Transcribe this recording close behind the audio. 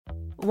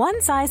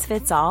One size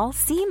fits all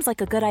seems like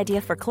a good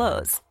idea for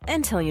clothes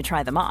until you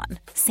try them on.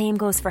 Same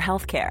goes for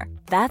healthcare.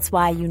 That's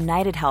why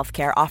United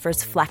Healthcare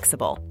offers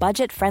flexible,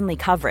 budget-friendly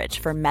coverage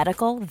for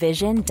medical,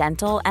 vision,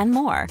 dental, and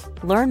more.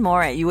 Learn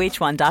more at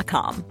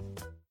uh1.com.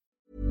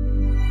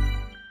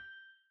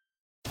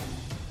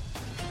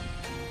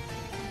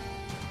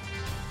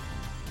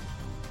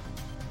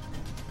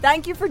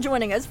 Thank you for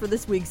joining us for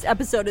this week's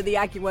episode of the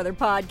AccuWeather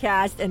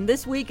Podcast. And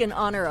this week, in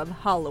honor of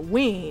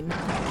Halloween,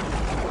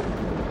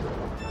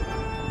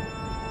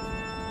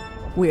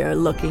 we are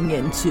looking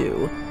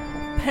into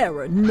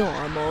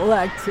paranormal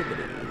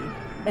activity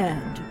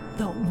and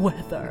the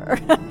weather.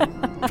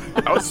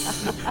 That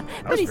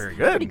was very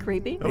good. Pretty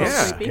creepy. That was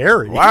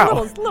scary.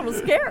 Wow. A little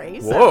scary.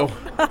 Whoa.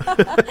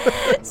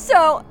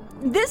 So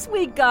this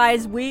week,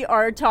 guys, we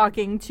are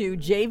talking to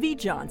J.V.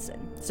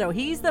 Johnson. So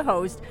he's the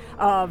host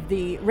of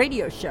the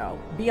radio show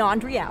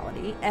Beyond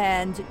Reality,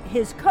 and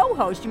his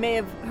co-host, you may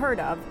have heard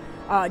of,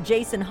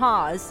 Jason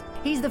Hawes.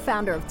 He's the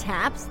founder of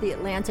TAPS, the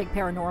Atlantic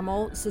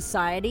Paranormal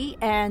Society,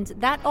 and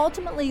that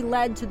ultimately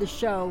led to the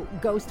show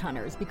Ghost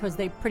Hunters, because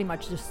they pretty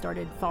much just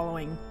started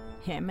following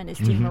him and his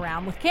team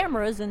around with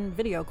cameras and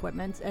video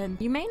equipment. And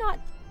you may not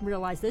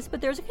realize this,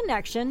 but there's a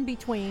connection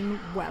between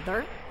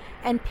weather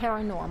and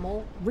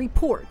paranormal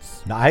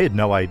reports. Now, I had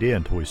no idea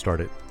until we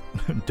started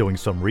doing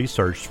some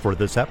research for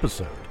this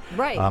episode.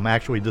 Right.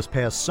 Actually, this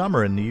past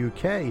summer in the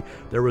UK,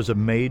 there was a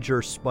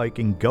major spike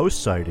in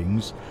ghost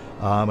sightings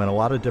and a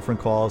lot of different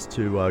calls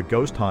to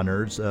ghost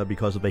hunters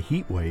because of a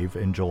heat wave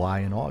in July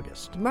and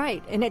August.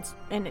 Right, and it's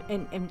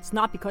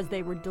not because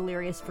they were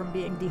delirious from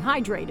being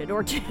dehydrated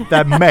or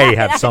that may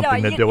have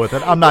something to do with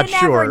it. I'm not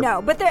sure. You never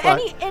know, but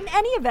in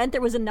any event,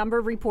 there was a number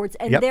of reports,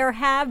 and there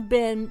have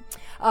been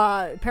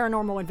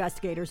paranormal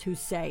investigators who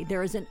say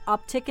there is an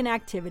uptick in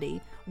activity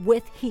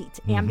with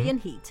heat,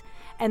 ambient heat.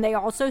 And they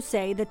also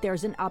say that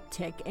there's an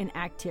uptick in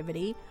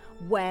activity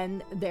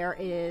when there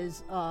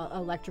is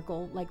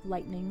electrical, like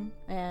lightning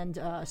and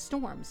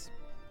storms.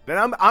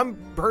 And I'm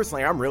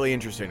personally really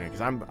interested in it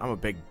because I'm a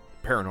big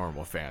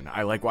paranormal fan.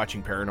 I like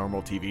watching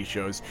paranormal TV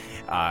shows.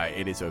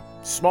 It is a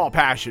small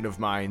passion of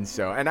mine.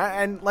 So,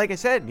 and like I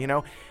said,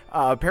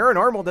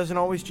 paranormal doesn't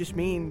always just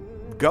mean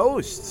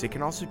ghosts. It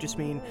can also just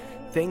mean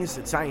things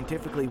that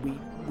scientifically we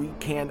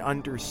can't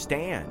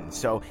understand.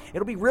 So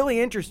it'll be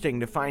really interesting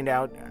to find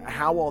out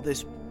how all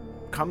this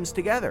comes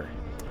together.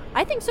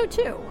 I think so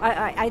too.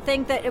 I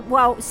think that,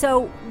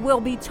 so we'll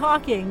be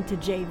talking to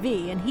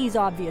JV, and he's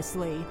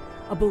obviously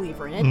a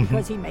believer in it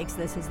because he makes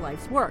this his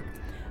life's work.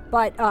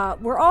 But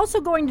we're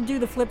also going to do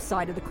the flip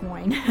side of the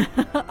coin,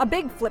 a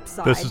big flip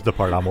side. This is the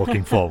part I'm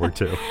looking forward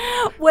to.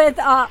 With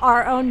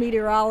our own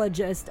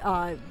meteorologist,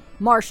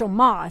 Marshall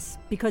Moss,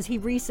 because he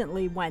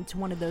recently went to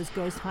one of those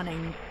ghost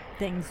hunting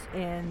things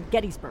in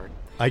Gettysburg.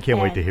 I can't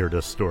wait to hear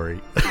this story.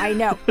 I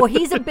know. Well,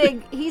 he's a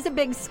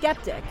big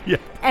skeptic. Yeah.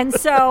 And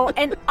so,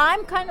 and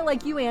I'm kind of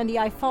like you, Andy.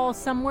 I fall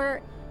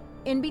somewhere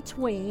in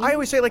between. I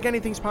always say like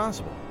anything's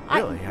possible.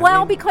 Really.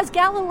 Because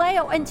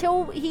Galileo,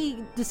 until he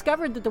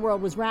discovered that the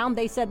world was round,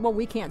 they said, well,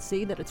 we can't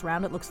see that it's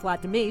round. It looks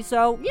flat to me.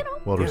 So,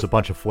 Well, there's a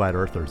bunch of flat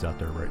earthers out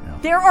there right now.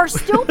 There are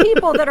still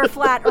people that are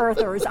flat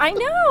earthers. I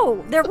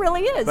know. There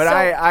really is. But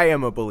I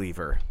am a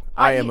believer.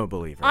 I am a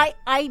believer.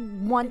 I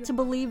want to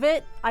believe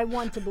it.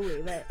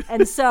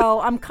 And so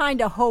I'm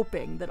kind of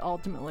hoping that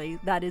ultimately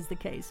that is the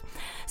case.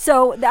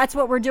 So that's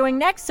what we're doing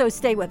next. So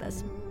stay with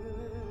us.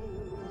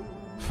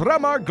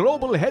 From our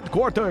global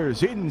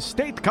headquarters in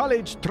State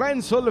College,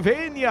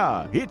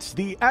 Transylvania, it's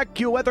the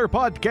AccuWeather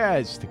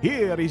Podcast.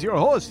 Here is your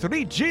host,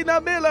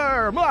 Regina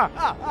Miller.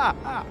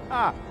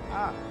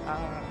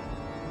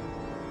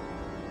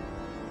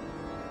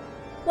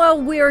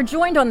 Well, we are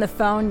joined on the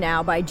phone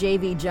now by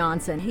J.V.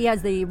 Johnson. He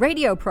has the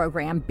radio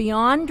program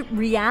Beyond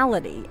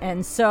Reality,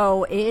 and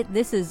so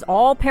this is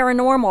all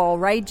paranormal,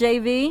 right,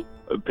 J.V.?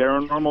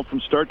 Paranormal from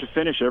start to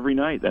finish every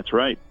night. That's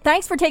right.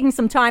 Thanks for taking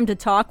some time to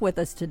talk with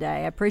us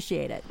today. I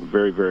appreciate it.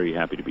 Very, very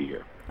happy to be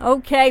here.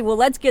 Okay, well,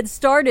 let's get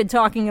started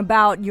talking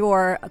about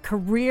your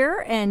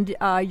career and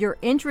your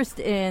interest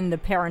in the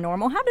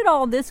paranormal. How did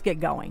all this get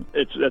going?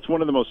 That's one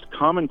of the most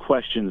common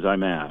questions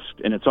I'm asked,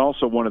 and it's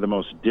also one of the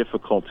most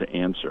difficult to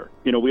answer.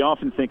 We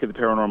often think of the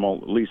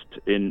paranormal, at least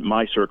in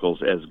my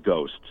circles, as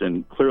ghosts,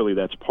 and clearly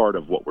that's part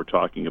of what we're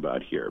talking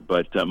about here.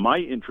 But my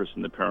interest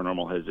in the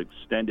paranormal has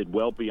extended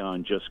well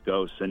beyond just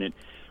ghosts, and it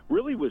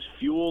really was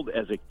fueled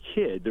as a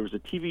kid. There was a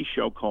TV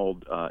show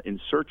called In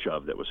Search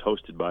Of that was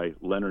hosted by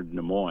Leonard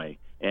Nimoy.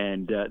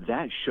 And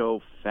that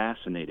show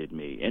fascinated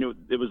me. And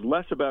it was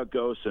less about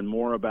ghosts and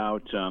more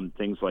about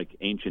things like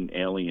ancient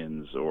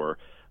aliens or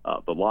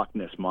the Loch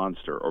Ness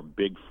Monster or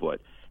Bigfoot.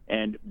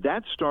 And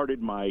that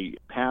started my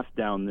path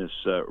down this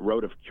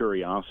road of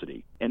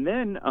curiosity. And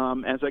then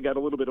as I got a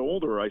little bit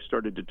older, I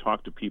started to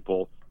talk to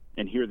people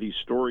and hear these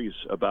stories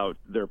about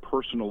their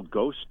personal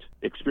ghost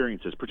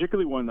experiences,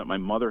 particularly one that my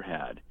mother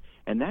had.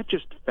 And that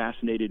just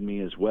fascinated me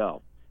as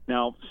well.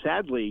 Now,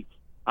 sadly,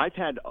 I've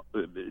had,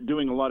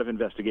 doing a lot of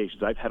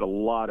investigations, I've had a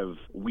lot of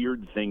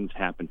weird things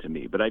happen to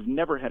me, but I've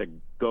never had a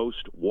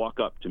ghost walk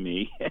up to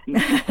me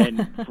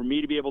and for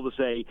me to be able to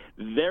say,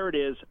 there it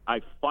is,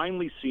 I've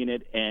finally seen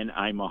it, and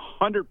I'm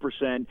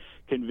 100%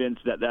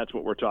 convinced that that's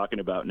what we're talking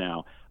about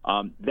now.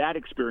 That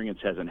experience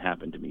hasn't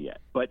happened to me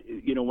yet. But,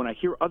 when I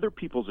hear other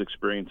people's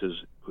experiences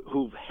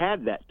who've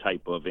had that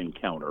type of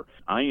encounter,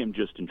 I am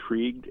just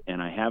intrigued,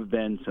 and I have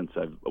been since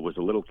I was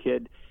a little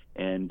kid.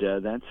 And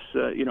that's,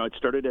 it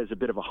started as a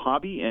bit of a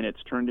hobby, and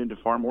it's turned into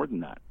far more than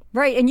that.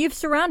 Right, and you've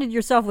surrounded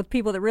yourself with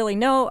people that really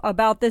know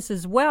about this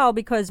as well,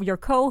 because your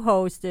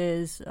co-host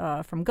is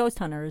from Ghost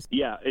Hunters.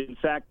 Yeah, in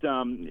fact,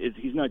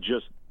 he's not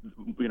just,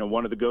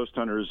 one of the ghost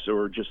hunters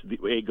or just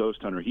a ghost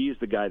hunter. He is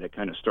the guy that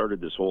kind of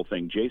started this whole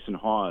thing. Jason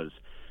Hawes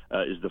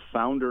is the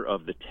founder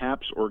of the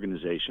TAPS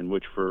organization,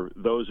 which for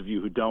those of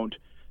you who don't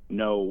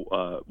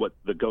know what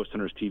the Ghost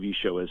Hunters TV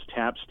show is,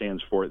 TAPS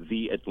stands for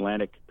the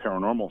Atlantic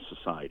Paranormal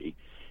Society.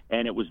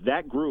 And it was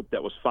that group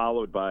that was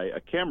followed by a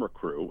camera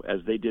crew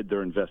as they did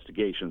their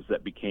investigations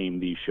that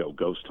became the show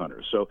Ghost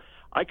Hunters. So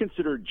I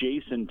consider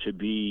Jason to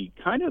be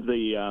kind of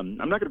the, I'm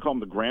not going to call him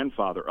the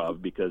grandfather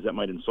of, because that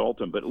might insult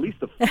him, but at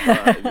least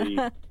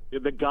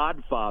the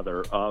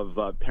godfather of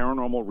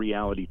paranormal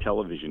reality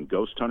television.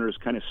 Ghost Hunters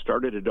kind of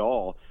started it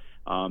all.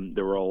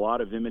 There were a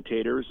lot of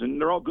imitators,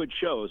 and they're all good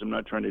shows. I'm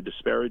not trying to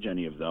disparage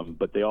any of them,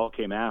 but they all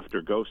came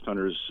after. Ghost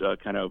Hunters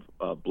kind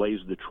of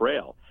blazed the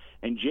trail.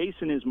 And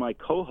Jason is my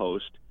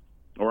co-host,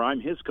 or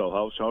I'm his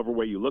co-host, however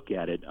way you look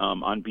at it,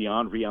 on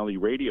Beyond Reality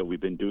Radio.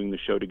 We've been doing the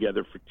show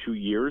together for 2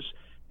 years,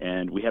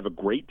 and we have a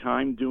great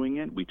time doing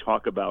it. We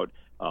talk about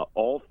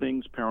all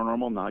things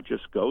paranormal, not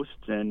just ghosts,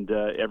 and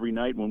every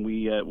night when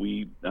we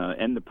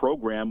end the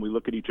program, we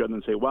look at each other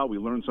and say, wow, we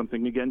learned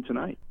something again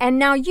tonight. And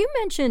now you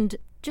mentioned,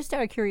 just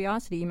out of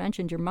curiosity, you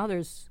mentioned your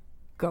mother's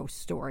ghost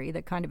story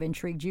that kind of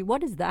intrigued you.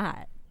 What is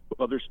that?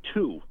 Well, there's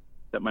two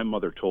that my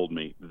mother told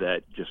me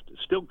that just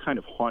still kind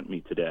of haunt me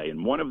today.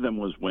 And one of them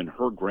was when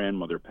her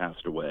grandmother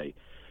passed away.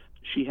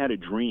 She had a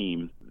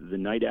dream the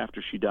night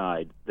after she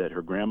died that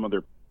her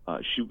grandmother,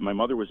 my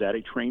mother was at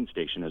a train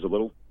station as a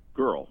little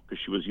girl because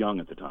she was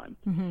young at the time.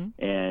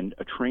 Mm-hmm. And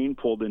a train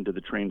pulled into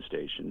the train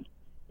station,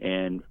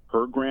 and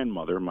her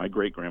grandmother, my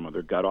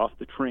great-grandmother, got off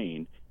the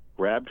train,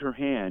 grabbed her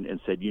hand and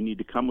said, you need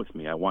to come with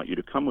me. I want you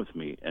to come with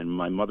me. And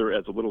my mother,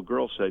 as a little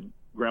girl, said,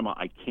 Grandma,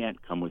 I can't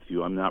come with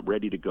you. I'm not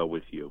ready to go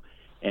with you.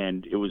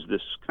 And it was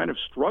this kind of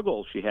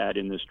struggle she had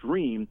in this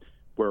dream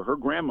where her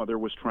grandmother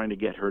was trying to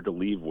get her to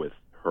leave with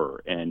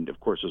her. And, of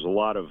course, there's a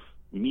lot of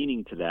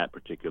meaning to that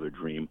particular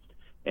dream.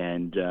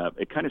 And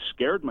it kind of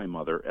scared my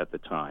mother at the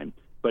time.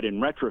 But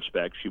in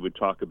retrospect, she would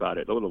talk about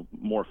it a little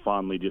more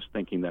fondly, just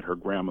thinking that her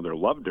grandmother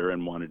loved her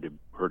and wanted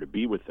her to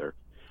be with her.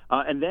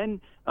 And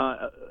then,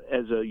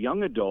 as a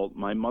young adult,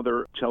 my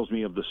mother tells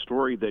me of the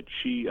story that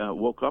she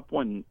woke up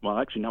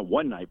actually not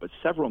one night, but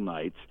several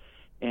nights,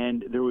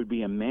 and there would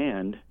be a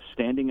man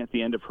standing at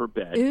the end of her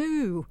bed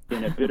Ooh.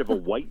 in a bit of a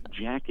white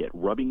jacket,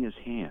 rubbing his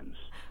hands.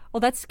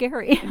 Well, that's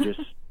scary. And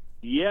just,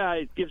 yeah,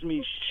 it gives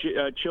me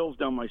chills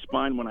down my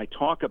spine when I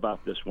talk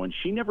about this one.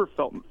 She never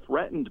felt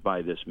threatened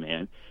by this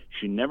man.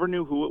 She never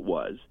knew who it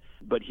was,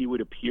 but he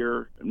would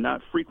appear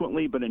not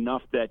frequently, but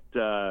enough that,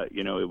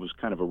 it was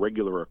kind of a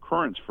regular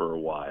occurrence for a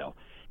while.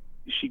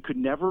 She could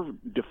never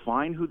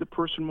define who the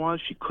person was.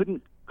 She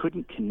couldn't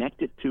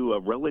connect it to a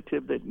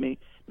relative that may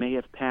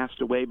have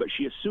passed away, but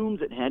she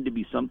assumes it had to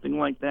be something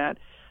like that.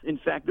 In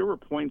fact, there were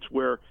points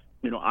where,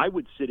 I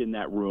would sit in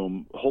that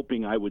room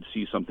hoping I would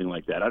see something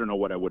like that. I don't know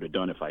what I would have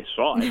done if I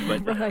saw it,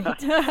 but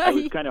Right. I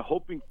was kind of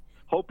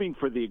hoping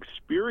for the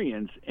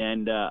experience,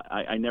 and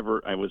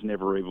I was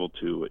never able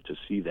to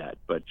see that.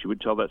 But she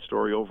would tell that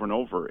story over and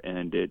over,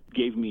 and it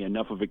gave me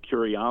enough of a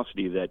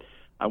curiosity that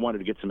I wanted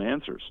to get some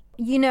answers.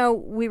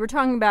 We were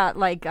talking about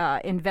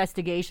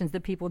investigations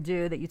that people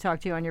do that you talk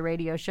to on your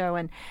radio show,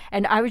 and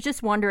I was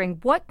just wondering,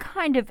 what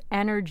kind of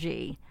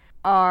energy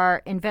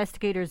are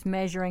investigators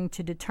measuring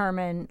to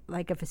determine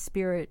if a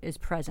spirit is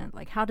present?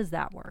 How does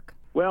that work?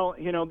 Well,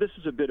 this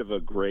is a bit of a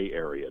gray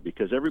area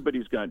because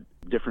everybody's got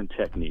different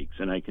techniques.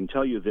 And I can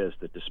tell you this,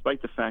 that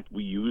despite the fact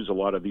we use a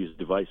lot of these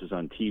devices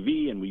on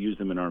TV and we use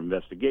them in our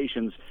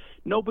investigations,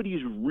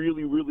 nobody's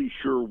really, really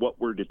sure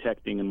what we're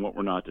detecting and what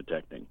we're not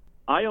detecting.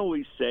 I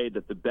always say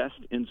that the best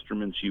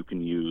instruments you can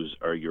use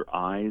are your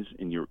eyes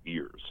and your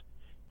ears.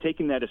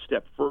 Taking that a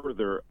step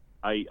further,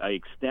 I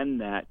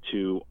extend that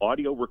to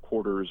audio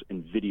recorders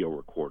and video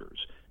recorders.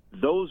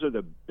 Those are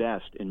the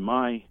best, in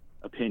my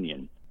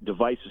opinion,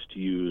 devices to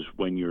use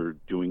when you're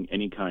doing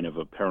any kind of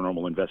a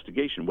paranormal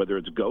investigation, whether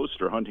it's ghosts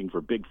or hunting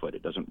for Bigfoot.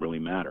 It doesn't really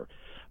matter.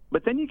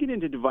 But then you get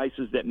into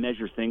devices that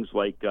measure things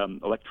like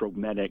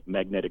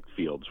electromagnetic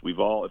fields.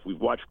 If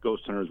we've watched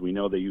Ghost Hunters, we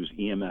know they use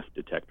EMF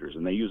detectors,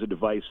 and they use a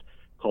device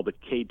called a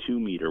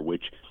K2 meter,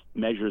 which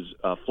measures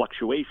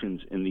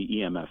fluctuations in the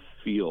EMF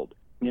field.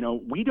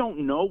 We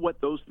don't know what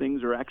those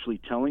things are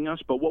actually telling us,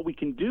 but what we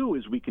can do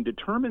is we can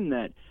determine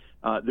that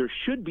there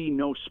should be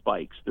no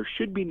spikes. There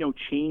should be no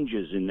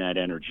changes in that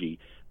energy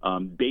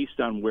based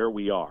on where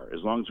we are,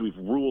 as long as we've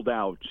ruled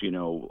out,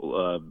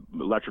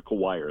 electrical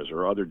wires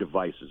or other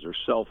devices or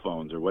cell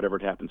phones or whatever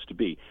it happens to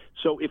be.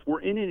 So if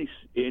we're in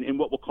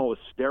what we'll call a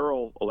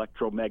sterile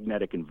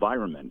electromagnetic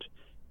environment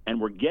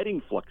and we're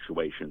getting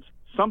fluctuations,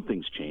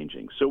 something's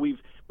changing. So we've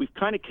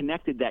kind of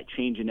connected that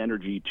change in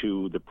energy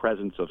to the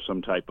presence of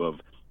some type of,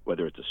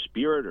 whether it's a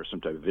spirit or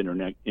some type of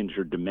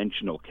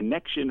interdimensional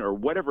connection or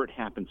whatever it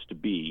happens to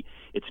be.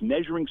 It's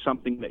measuring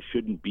something that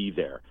shouldn't be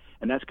there.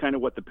 And that's kind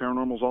of what the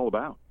paranormal is all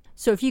about.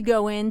 So if you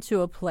go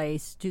into a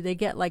place, do they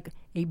get like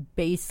a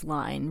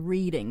baseline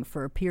reading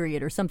for a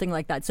period or something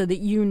like that, so that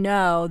you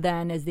know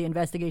then as the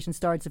investigation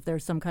starts, if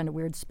there's some kind of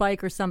weird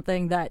spike or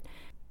something, that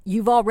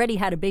you've already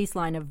had a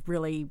baseline of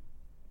really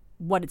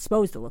what it's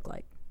supposed to look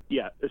like?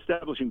 Yeah,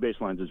 establishing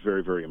baselines is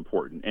very, very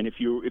important. And if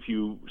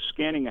you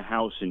scanning a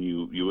house and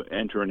you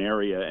enter an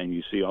area and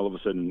you see all of a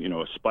sudden,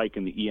 a spike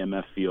in the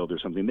EMF field or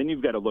something, then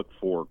you've got to look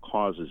for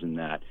causes in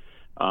that.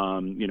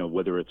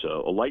 Whether it's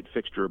a light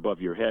fixture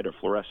above your head, a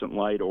fluorescent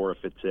light, or if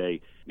it's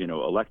a,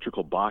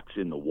 electrical box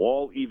in the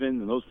wall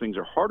even, and those things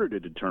are harder to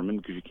determine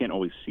because you can't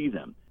always see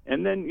them.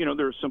 And then,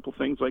 there are simple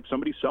things like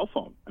somebody's cell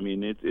phone. I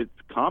mean, it's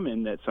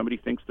common that somebody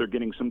thinks they're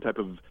getting some type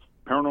of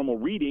paranormal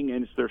reading,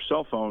 and it's their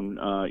cell phone,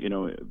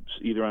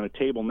 either on a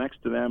table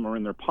next to them or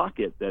in their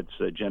pocket that's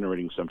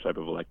generating some type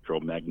of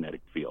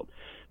electromagnetic field.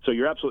 So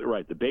you're absolutely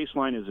right. The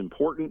baseline is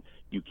important.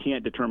 You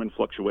can't determine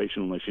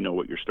fluctuation unless you know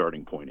what your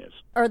starting point is.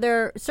 Are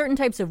there certain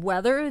types of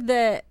weather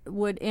that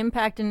would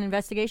impact an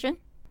investigation?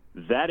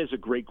 That is a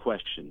great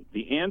question.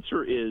 The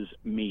answer is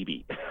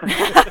maybe.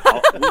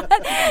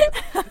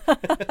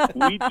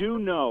 We do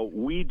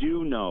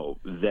know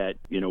that,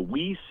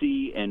 we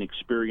see and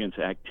experience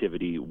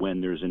activity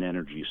when there's an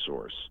energy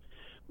source.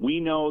 We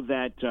know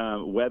that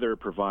weather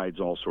provides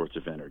all sorts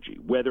of energy,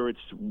 whether it's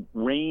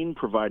rain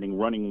providing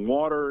running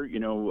water,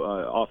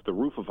 off the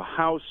roof of a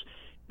house,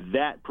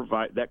 that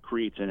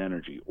creates an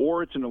energy,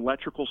 or it's an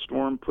electrical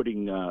storm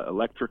putting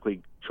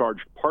electrically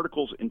charged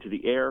particles into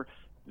the air,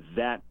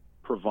 that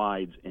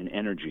provides an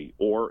energy.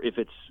 Or if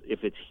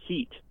it's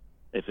heat,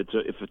 if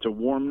it's a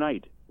warm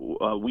night,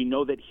 we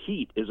know that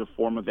heat is a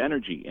form of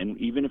energy, and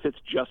even if it's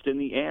just in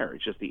the air,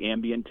 it's just the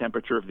ambient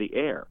temperature of the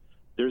air,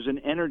 there's an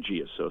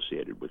energy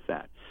associated with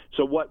that.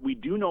 So what we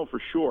do know for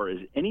sure is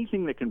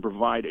anything that can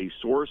provide a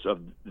source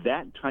of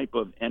that type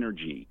of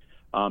energy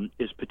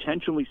is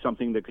potentially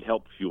something that could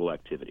help fuel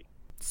activity.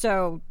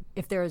 So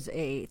if there's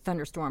a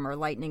thunderstorm or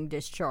lightning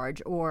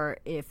discharge, or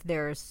if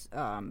there's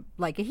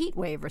like a heat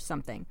wave or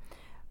something,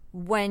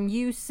 when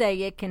you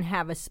say it can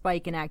have a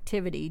spike in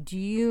activity, do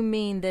you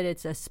mean that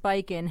it's a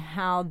spike in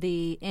how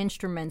the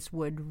instruments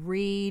would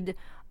read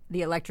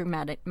the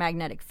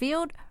electromagnetic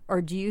field,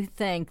 or do you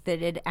think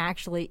that it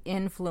actually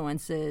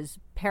influences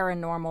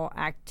paranormal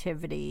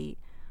activity,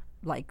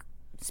 like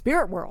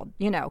spirit world,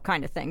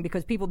 kind of thing?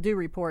 Because people do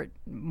report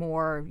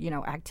more,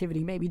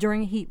 activity maybe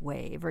during a heat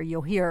wave, or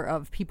you'll hear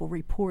of people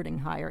reporting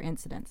higher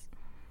incidents.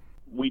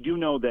 We do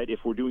know that if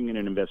we're doing an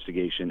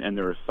investigation and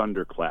there are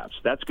thunderclaps,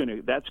 that's going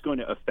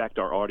to affect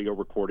our audio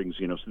recordings.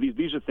 So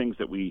these are things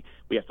that we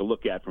have to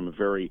look at from a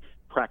very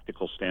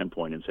practical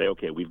standpoint and say,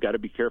 okay, we've got to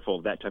be careful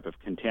of that type of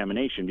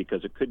contamination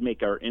because it could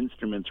make our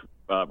instruments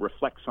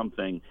reflect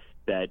something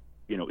that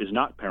is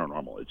not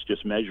paranormal. It's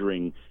just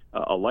measuring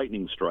a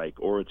lightning strike,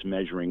 or it's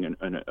measuring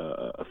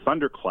a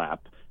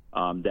thunderclap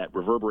that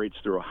reverberates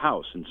through a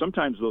house. And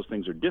sometimes those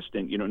things are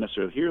distant. You don't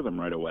necessarily hear them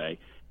right away.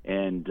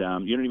 And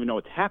you don't even know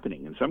what's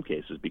happening in some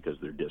cases because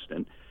they're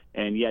distant,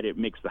 and yet it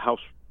makes the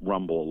house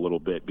rumble a little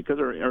bit because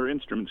our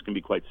instruments can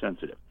be quite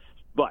sensitive.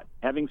 But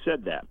having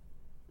said that,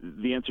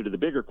 the answer to the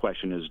bigger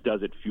question is,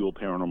 does it fuel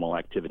paranormal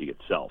activity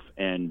itself?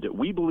 And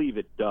we believe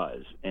it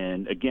does.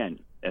 And again,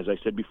 as I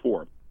said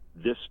before,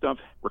 this stuff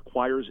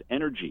requires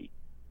energy.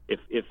 If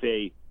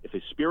a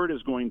spirit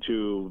is going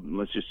to,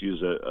 let's just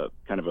use a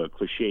kind of a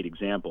cliched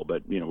example,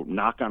 but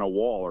knock on a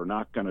wall or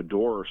knock on a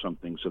door or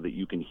something so that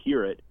you can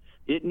hear it,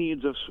 it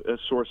needs a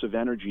source of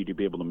energy to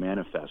be able to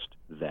manifest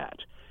that.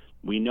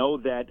 We know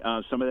that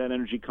some of that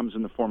energy comes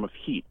in the form of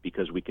heat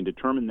because we can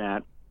determine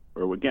that,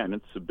 or again,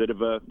 it's a bit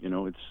of a,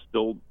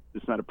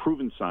 it's not a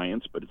proven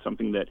science, but it's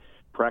something that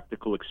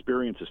practical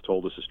experience has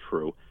told us is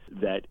true,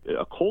 that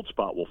a cold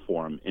spot will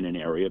form in an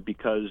area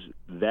because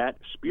that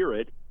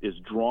spirit is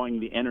drawing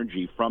the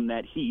energy from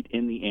that heat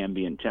in the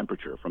ambient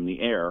temperature from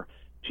the air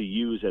to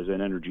use as an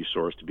energy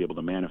source to be able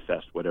to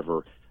manifest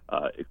whatever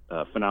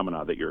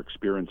phenomena that you're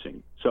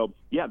experiencing. So,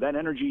 yeah, that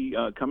energy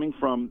coming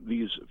from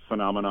these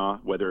phenomena,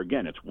 whether,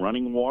 again, it's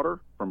running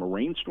water from a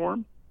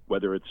rainstorm,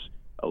 whether it's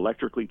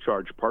electrically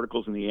charged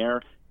particles in the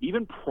air,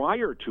 even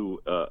prior to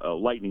a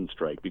lightning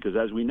strike, because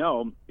as we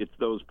know, it's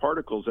those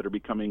particles that are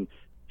becoming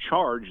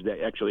charged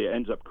that actually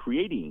ends up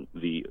creating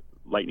the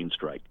lightning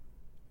strike.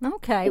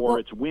 Okay. Or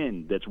it's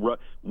wind. That's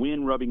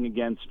wind rubbing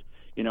against,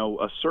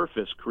 a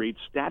surface creates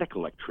static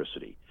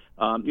electricity.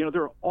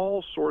 There are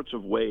all sorts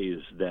of ways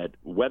that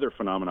weather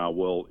phenomena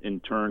will, in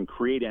turn,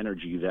 create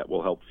energy that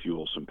will help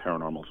fuel some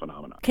paranormal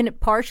phenomena. Can it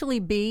partially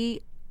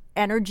be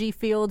energy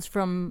fields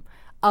from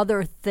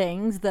other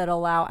things that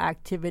allow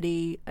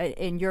activity,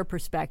 in your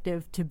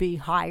perspective, to be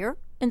higher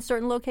in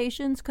certain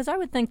locations? Because I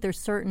would think there's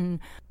certain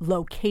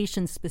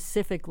locations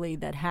specifically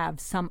that have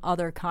some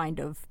other kind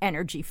of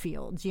energy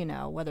fields,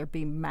 whether it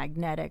be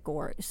magnetic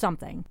or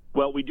something.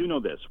 Well, we do know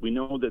this. We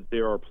know that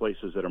there are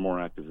places that are more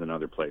active than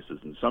other places,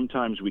 and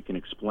sometimes we can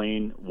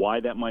explain why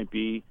that might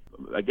be.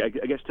 I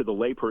guess to the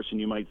layperson,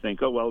 you might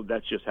think, oh, well,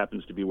 that just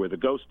happens to be where the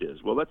ghost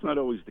is. Well, that's not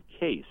always the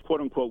case.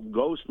 Quote-unquote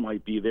ghost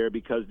might be there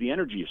because the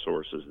energy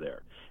source is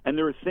there. And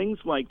there are things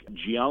like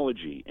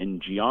geology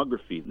and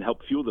geography that help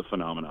fuel the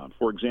phenomenon.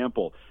 For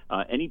example,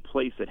 any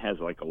place that has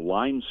like a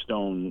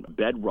limestone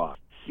bedrock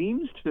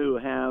seems to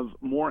have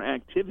more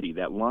activity.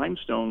 That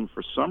limestone,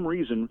 for some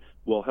reason,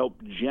 will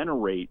help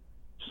generate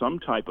some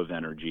type of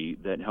energy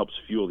that helps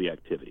fuel the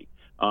activity.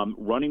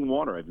 Running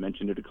water, I've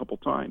mentioned it a couple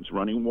times.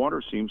 Running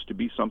water seems to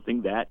be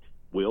something that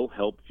will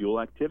help fuel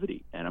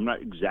activity. And I'm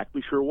not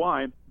exactly sure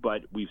why,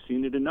 but we've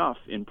seen it enough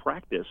in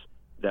practice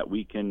that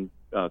we can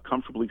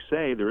comfortably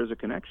say there is a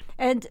connection.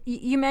 And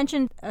you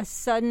mentioned a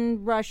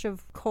sudden rush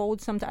of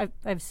cold. Sometimes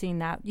I've seen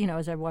that,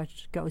 as I've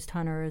watched Ghost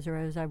Hunters or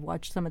as I've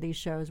watched some of these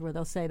shows where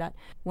they'll say that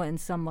when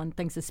someone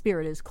thinks a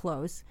spirit is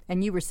close.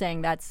 And you were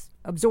saying that's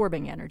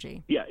absorbing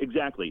energy. Yeah,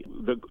 exactly.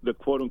 The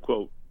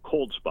quote-unquote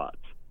cold spots.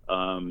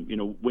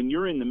 When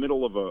you're in the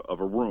middle of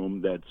a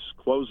room that's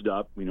closed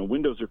up,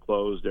 windows are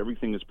closed,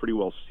 everything is pretty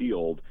well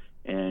sealed,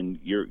 and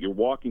you're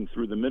walking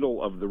through the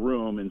middle of the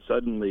room and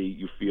suddenly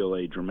you feel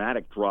a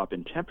dramatic drop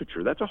in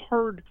temperature. That's a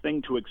hard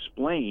thing to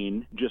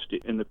explain just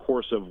in the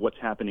course of what's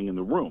happening in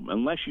the room,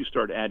 unless you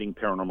start adding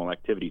paranormal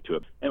activity to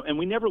it. And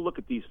we never look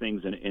at these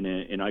things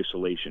in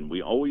isolation.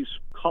 We always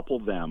couple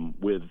them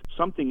with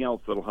something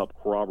else that'll help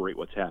corroborate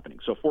what's happening.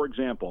 So, for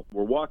example,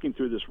 we're walking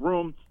through this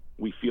room,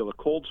 we feel a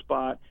cold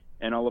spot,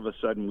 and all of a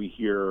sudden we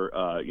hear,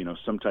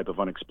 some type of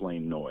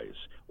unexplained noise.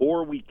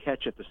 Or we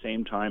catch at the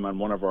same time on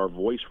one of our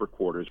voice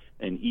recorders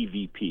an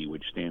EVP,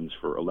 which stands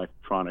for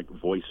electronic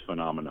voice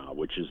phenomena,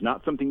 which is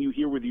not something you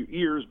hear with your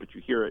ears, but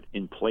you hear it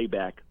in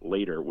playback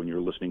later when you're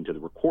listening to the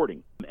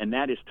recording. And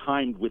that is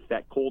timed with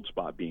that cold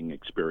spot being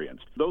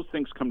experienced. Those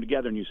things come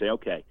together and you say,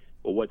 okay,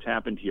 well, what's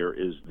happened here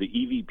is the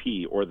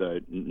EVP or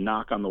the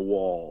knock on the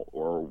wall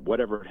or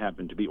whatever it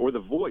happened to be, or the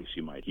voice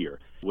you might hear,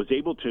 was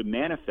able to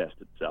manifest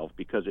itself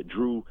because it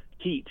drew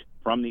heat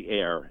from the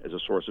air as a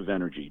source of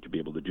energy to be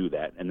able to do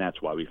that, and that's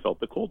why we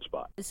felt the cold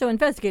spot. So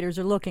investigators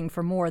are looking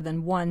for more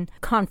than one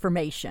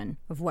confirmation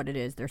of what it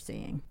is they're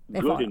seeing.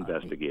 Good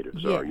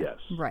investigators are, yes.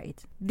 Right.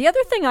 The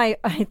other thing I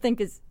think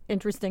is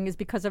interesting is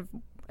because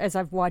as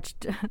I've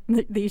watched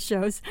these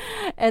shows,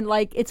 and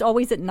it's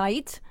always at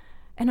night,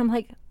 and I'm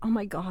like, oh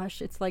my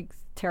gosh, it's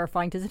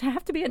terrifying. Does it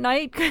have to be at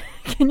night?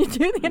 Can you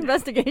do the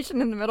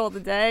investigation in the middle of the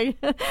day?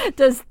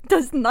 Does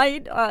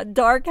night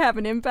dark have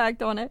an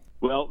impact on it?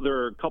 Well, there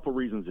are a couple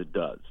reasons it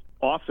does.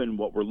 Often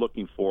what we're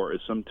looking for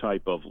is some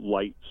type of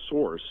light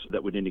source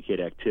that would indicate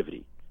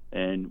activity.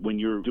 And when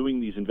you're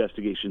doing these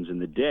investigations in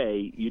the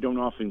day, you don't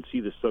often see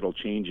the subtle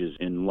changes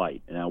in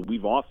light. Now,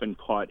 we've often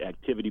caught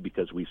activity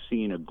because we've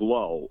seen a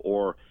glow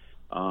or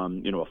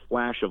a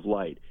flash of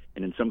light.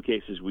 And in some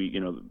cases,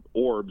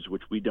 orbs,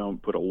 which we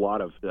don't put a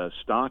lot of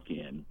stock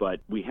in, but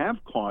we have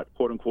caught,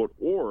 quote-unquote,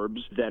 orbs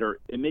that are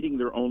emitting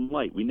their own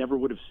light. We never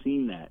would have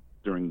seen that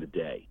during the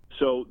day.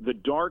 So the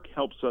dark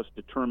helps us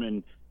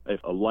determine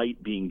if a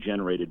light being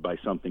generated by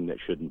something that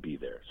shouldn't be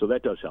there. So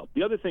that does help.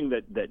 The other thing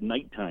that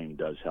nighttime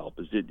does help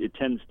is it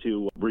tends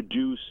to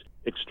reduce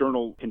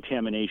external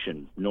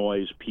contamination,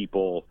 noise,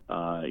 people.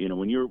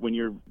 When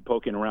you're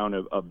poking around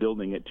a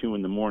building at 2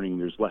 a.m,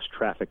 there's less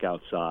traffic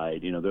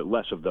outside. There's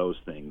less of those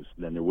things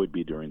than there would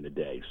be during the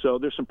day. So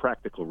there's some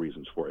practical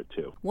reasons for it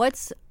too.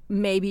 What's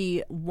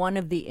maybe one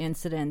of the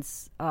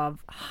incidents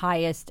of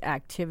highest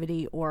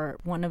activity or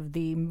one of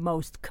the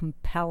most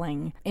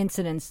compelling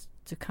incidents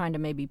to kind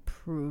of maybe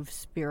prove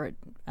spirit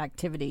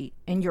activity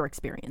in your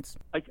experience?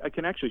 I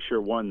can actually share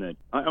one that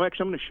I'm going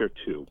to share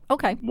two.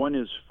 Okay. One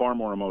is far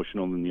more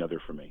emotional than the other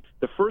for me.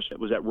 The first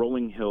was at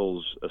Rolling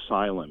Hills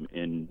Asylum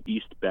in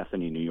East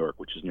Bethany, New York,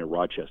 which is near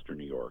Rochester,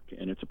 New York.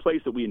 And it's a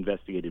place that we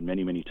investigated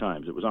many, many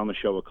times. It was on the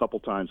show a couple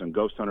times on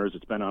Ghost Hunters.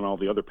 It's been on all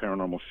the other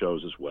paranormal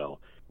shows as well.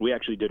 We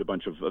actually did a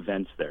bunch of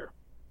events there.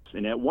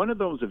 And at one of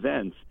those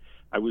events,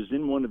 I was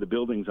in one of the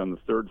buildings on the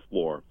 3rd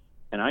floor,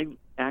 and I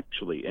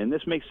actually, and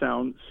this may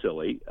sound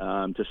silly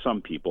to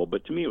some people,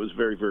 but to me it was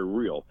very, very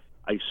real.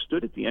 I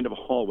stood at the end of a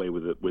hallway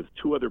with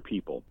 2 other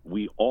people.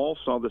 We all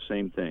saw the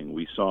same thing.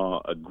 We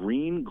saw a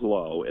green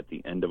glow at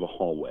the end of a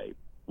hallway,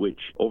 which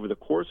over the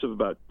course of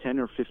about 10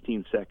 or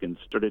 15 seconds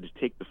started to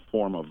take the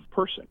form of a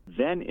person.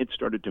 Then it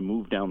started to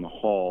move down the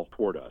hall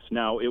toward us.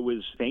 Now, it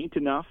was faint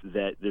enough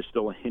that there's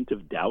still a hint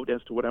of doubt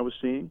as to what I was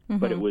seeing,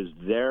 but it was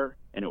there,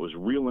 and it was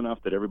real enough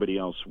that everybody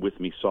else with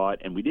me saw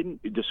it, and we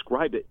didn't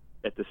describe it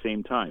at the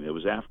same time. It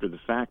was after the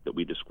fact that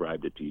we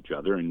described it to each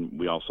other, and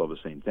we all saw the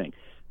same thing.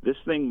 This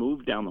thing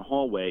moved down the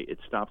hallway. It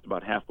stopped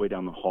about halfway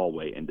down the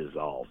hallway and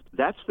dissolved.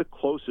 That's the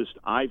closest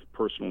I've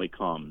personally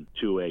come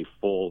to a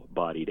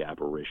full-bodied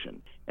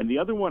apparition. And the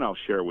other one I'll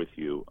share with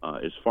you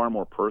is far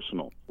more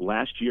personal.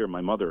 Last year,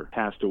 my mother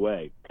passed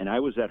away, and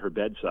I was at her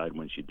bedside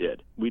when she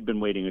did. We'd been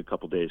waiting a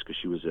couple days because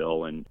she was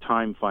ill, and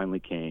time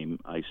finally came.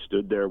 I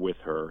stood there with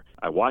her.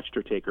 I watched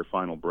her take her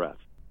final breath.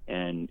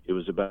 And it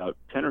was about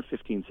 10 or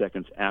 15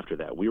 seconds after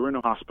that. We were in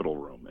a hospital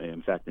room,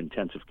 in fact,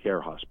 intensive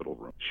care hospital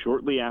room.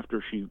 Shortly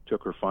after she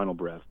took her final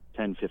breath,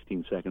 10,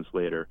 15 seconds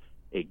later,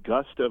 a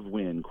gust of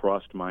wind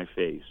crossed my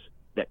face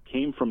that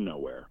came from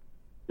nowhere.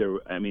 There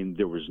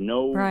was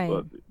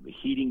no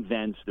heating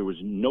vents.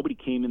 Nobody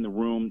came in the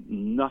room,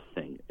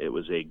 nothing. It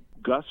was a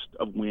gust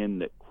of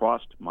wind that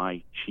crossed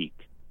my cheek.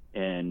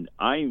 And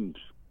I'm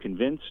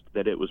convinced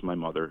that it was my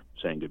mother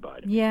saying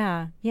goodbye to me.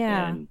 Yeah.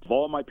 And of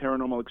all my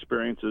paranormal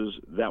experiences,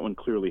 that one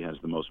clearly has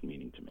the most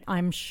meaning to me.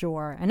 I'm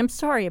sure. And I'm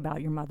sorry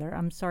about your mother.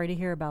 I'm sorry to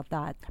hear about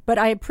that. But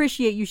I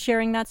appreciate you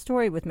sharing that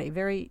story with me.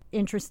 Very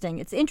interesting.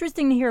 It's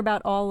interesting to hear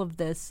about all of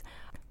this.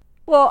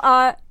 Well,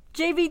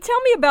 JV,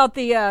 tell me about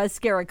the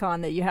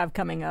Scaricon that you have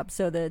coming up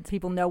so that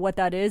people know what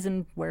that is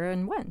and where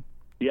and when.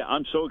 Yeah,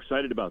 I'm so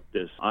excited about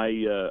this.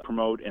 I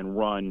promote and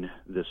run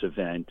this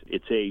event.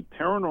 It's a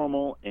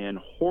paranormal and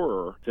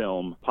horror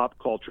film pop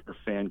culture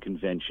fan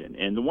convention.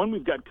 And the one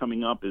we've got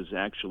coming up is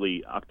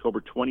actually October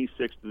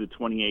 26th to the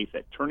 28th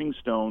at Turning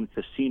Stone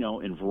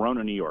Casino in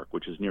Verona, New York,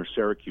 which is near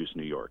Syracuse,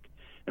 New York.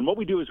 And what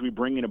we do is we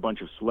bring in a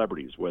bunch of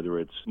celebrities, whether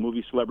it's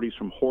movie celebrities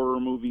from horror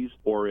movies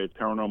or it's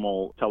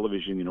paranormal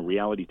television,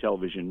 reality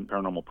television,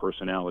 paranormal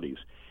personalities.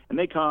 And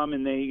they come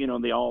and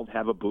they all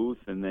have a booth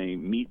and they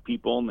meet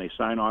people and they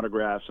sign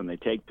autographs and they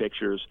take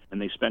pictures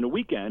and they spend a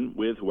weekend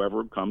with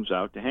whoever comes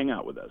out to hang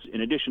out with us.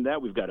 In addition to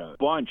that, we've got a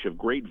bunch of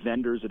great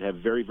vendors that have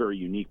very, very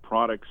unique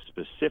products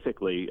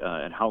specifically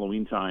at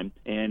Halloween time.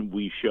 And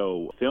we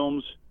show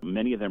films.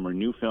 Many of them are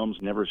new films,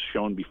 never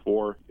shown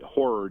before,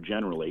 horror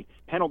generally.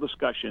 Panel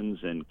discussions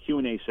and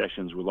Q&A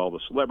sessions with all the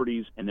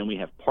celebrities. And then we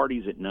have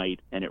parties at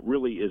night. And it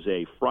really is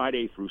a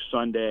Friday through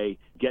Sunday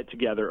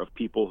get-together of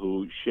people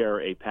who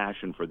share a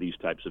passion for these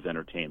types of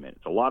entertainment.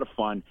 It's a lot of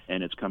fun,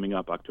 and it's coming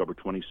up October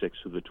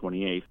 26th to the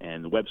 28th,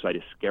 and the website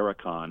is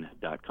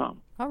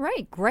scaricon.com. All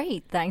right,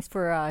 great. Thanks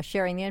for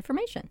sharing the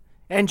information.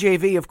 And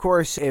JV, of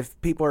course, if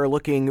people are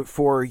looking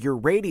for your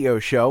radio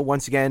show,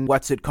 once again,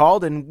 what's it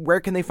called and where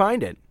can they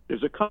find it?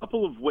 There's a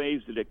couple of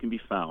ways that it can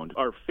be found.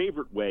 Our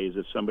favorite way is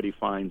if somebody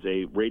finds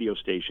a radio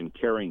station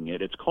carrying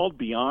it. It's called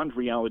Beyond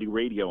Reality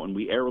Radio, and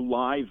we air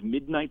live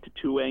midnight to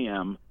 2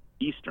 a.m.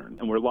 Eastern,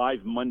 and we're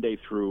live Monday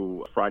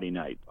through Friday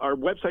night. Our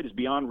website is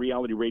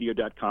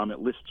beyondrealityradio.com. It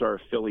lists our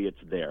affiliates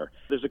there.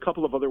 There's a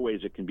couple of other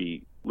ways it can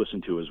be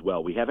listened to as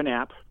well. We have an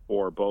app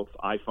for both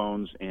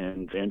iPhones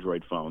and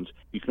Android phones.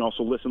 You can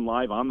also listen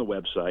live on the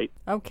website.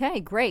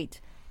 Okay,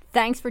 great.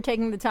 Thanks for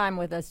taking the time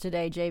with us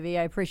today, JV.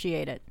 I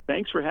appreciate it.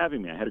 Thanks for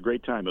having me. I had a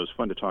great time. It was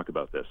fun to talk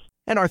about this.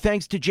 And our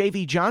thanks to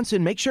JV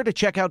Johnson. Make sure to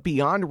check out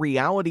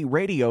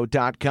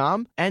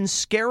BeyondRealityRadio.com and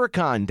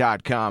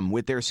Scaricon.com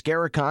with their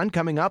Scaricon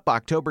coming up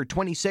October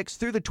 26th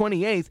through the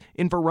 28th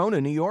in Verona,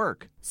 New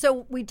York.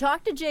 So we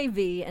talked to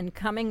JV, and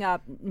coming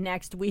up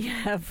next we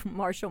have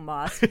Marshall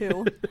Moss,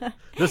 who...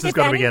 This is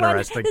going to be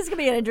interesting. This is going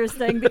to be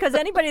interesting because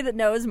anybody that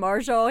knows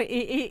Marshall,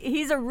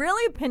 he's a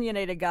really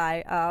opinionated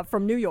guy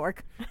from New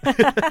York.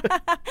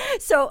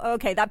 So,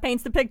 okay, that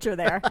paints the picture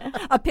there.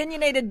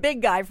 Opinionated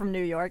big guy from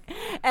New York.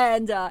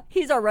 And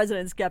he's our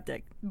resident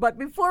skeptic. But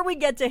before we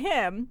get to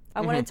him,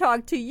 I want to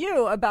talk to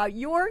you about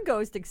your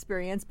ghost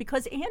experience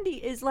because Andy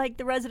is like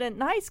the resident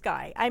nice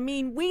guy. I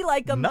mean, we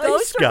like him. Nice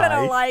Ghosts guy? are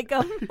going to like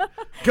him.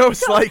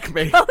 Ghosts like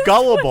me.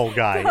 Gullible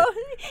guy.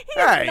 He's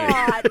Hey.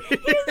 not.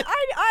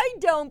 I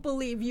don't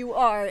believe you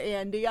are,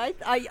 Andy. I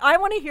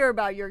want to hear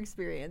about your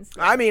experience.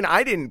 I mean,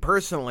 I didn't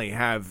personally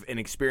have an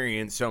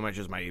experience so much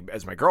as my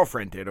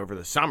girlfriend did over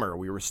the summer.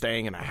 We were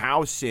staying in a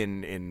house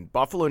in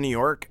Buffalo, New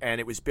York,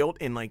 and it was built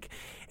in like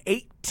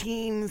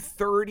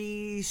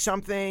 1830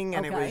 something,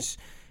 and it was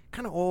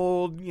kind of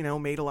old,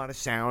 made a lot of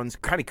sounds,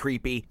 kind of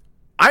creepy.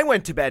 I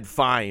went to bed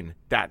fine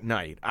that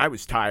night. I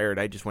was tired.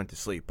 I just went to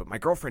sleep. But my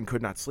girlfriend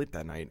could not sleep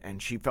that night,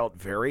 and she felt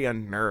very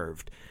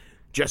unnerved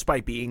just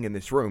by being in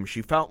this room.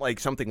 She felt like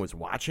something was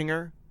watching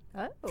her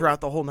throughout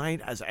the whole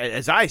night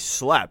as I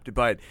slept.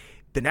 But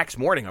the next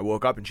morning, I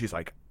woke up, and she's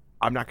like,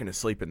 I'm not going to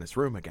sleep in this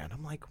room again.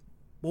 I'm like,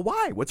 well,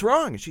 why? What's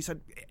wrong? And she said,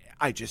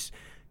 I just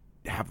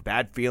have a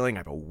bad feeling.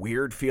 I have a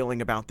weird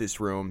feeling about this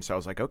room. So I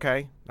was like,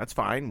 okay, that's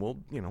fine. We'll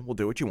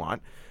do what you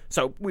want.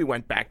 So we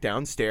went back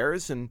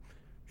downstairs, and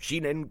she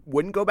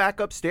wouldn't go back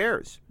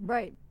upstairs.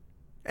 Right.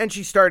 And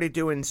she started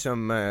doing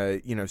some,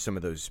 some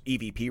of those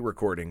EVP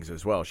recordings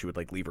as well. She would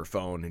leave her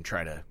phone and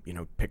try to,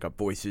 pick up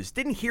voices.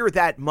 Didn't hear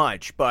that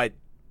much, but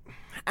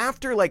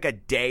after a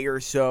day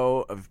or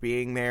so of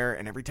being there,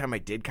 and every time I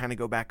did kind of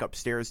go back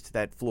upstairs to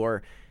that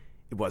floor,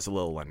 it was a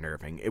little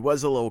unnerving. It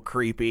was a little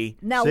creepy.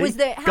 Now, See? was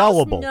the house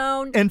Gullible.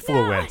 known?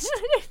 Influenced.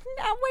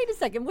 Now, wait a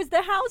second. Was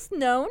the house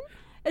known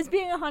as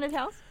being a haunted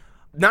house?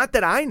 Not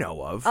that I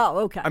know of. Oh,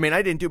 okay. I mean,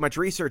 I didn't do much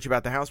research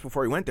about the house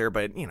before we went there,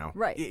 but,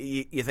 Right.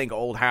 You think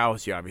old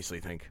house, you obviously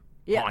think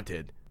Yeah.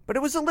 haunted. But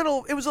it was a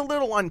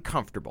little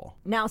uncomfortable.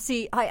 Now,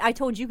 see, I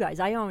told you guys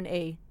I own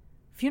a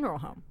funeral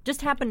home.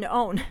 Just happen to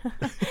own.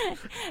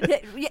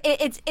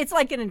 It's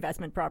like an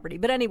investment property,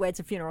 but anyway, it's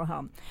a funeral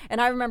home.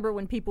 And I remember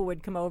when people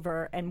would come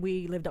over, and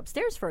we lived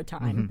upstairs for a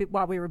time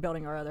while we were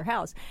building our other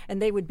house,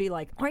 and they would be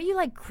like, "Aren't you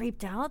like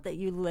creeped out that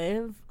you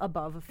live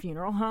above a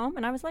funeral home?"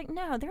 And I was like,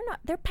 "No, they're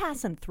not. They're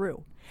passing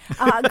through.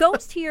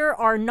 Ghosts here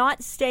are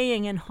not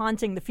staying and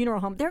haunting the funeral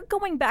home. They're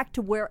going back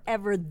to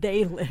wherever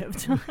they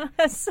lived."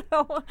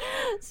 But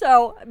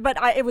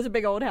it was a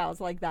big old house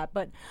like that.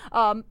 But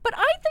I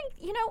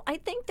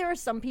think there are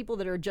some people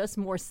that are just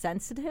more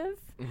sensitive,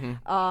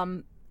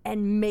 and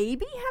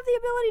maybe have the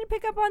ability to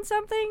pick up on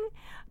something.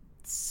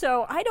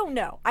 So I don't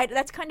know.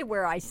 That's kind of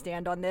where I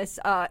stand on this.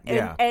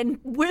 And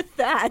with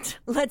that,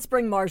 let's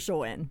bring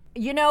Marshall in.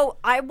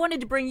 I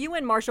wanted to bring you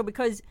in, Marshall,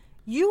 because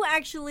you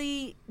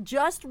actually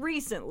just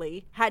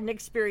recently had an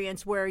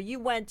experience where you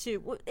went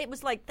to, it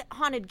was like the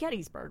haunted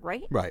Gettysburg,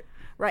 right? Right.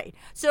 Right.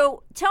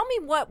 So tell me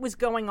what was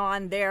going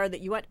on there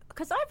that you went,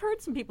 because I've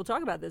heard some people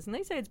talk about this and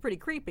they say it's pretty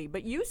creepy,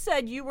 but you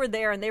said you were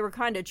there and they were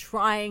kind of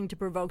trying to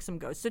provoke some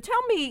ghosts. So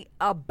tell me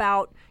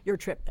about your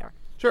trip there.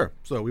 Sure.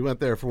 So we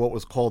went there for what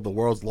was called the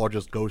world's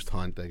largest ghost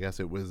hunt. I guess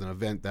it was an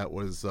event that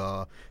was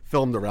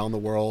filmed around the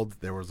world.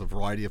 There was a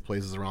variety of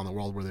places around the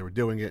world where they were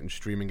doing it and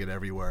streaming it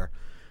everywhere.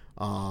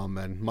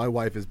 And my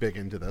wife is big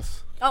into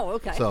this. Oh,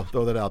 okay. So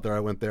throw that out there.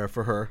 I went there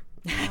for her.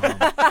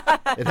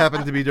 It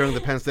happened to be during the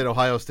Penn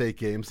State-Ohio State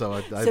game, so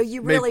I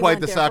you made really quite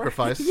went the there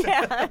sacrifice.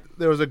 Yeah.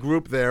 There was a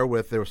group there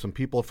there were some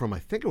people from, I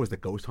think it was the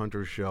Ghost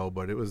Hunters show,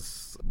 but it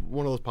was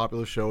one of those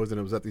popular shows, and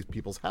it was at these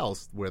people's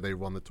house where they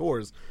run the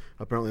tours.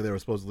 Apparently there were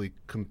supposedly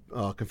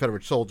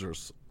Confederate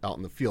soldiers out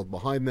in the field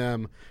behind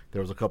them.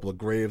 There was a couple of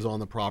graves on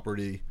the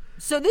property.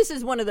 So this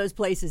is one of those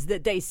places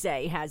that they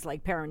say has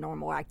like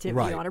paranormal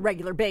activity on a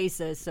regular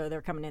basis, so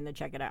they're coming in to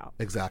check it out.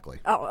 Exactly.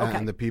 Oh, okay.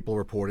 And the people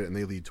report it, and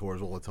they lead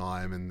tours all the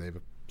time, and they've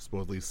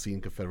supposedly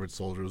seen Confederate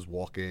soldiers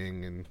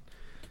walking and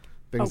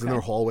things in their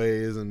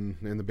hallways and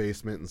in the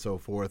basement and so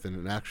forth.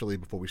 And actually,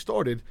 before we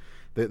started,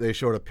 they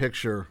showed a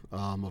picture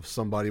of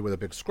somebody with a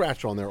big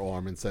scratch on their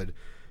arm and said,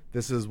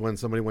 "This is when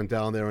somebody went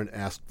down there and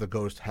asked the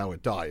ghost how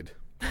it died.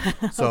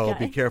 So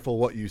be careful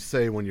what you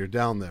say when you're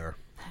down there."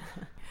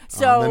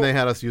 So then they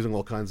had us using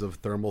all kinds of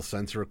thermal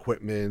sensor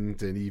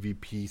equipment and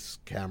EVP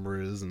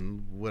cameras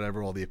and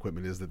whatever all the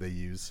equipment is that they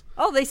use.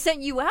 Oh, they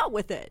sent you out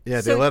with it.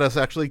 Yeah, they let us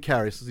actually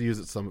use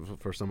it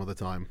for some of the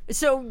time.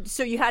 So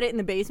you had it in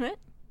the basement?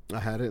 I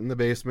had it in the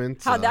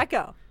basement. How'd that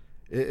go?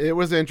 It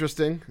was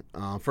interesting.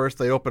 First,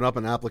 they open up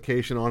an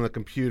application on a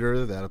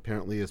computer that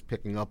apparently is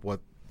picking up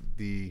what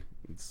the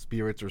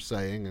spirits are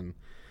saying, and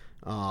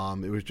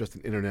it was just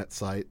an internet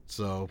site.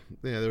 So,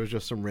 yeah, there was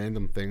just some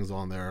random things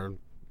on there.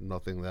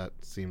 Nothing that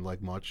seemed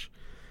like much.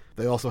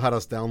 They also had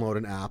us download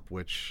an app,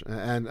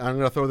 and I'm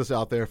going to throw this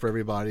out there for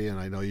everybody, and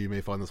I know you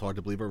may find this hard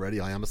to believe already.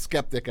 I am a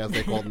skeptic, as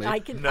they called me.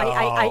 I know.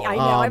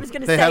 I was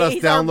going to had say us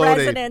he's our download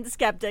resident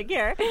skeptic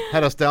here.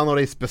 Had us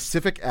download a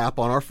specific app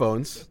on our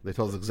phones. They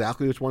told us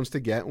exactly which ones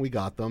to get, and we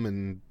got them,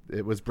 and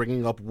it was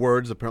bringing up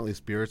words apparently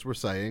spirits were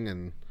saying.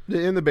 And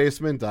in the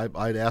basement,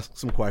 I'd ask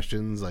some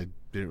questions. I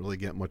didn't really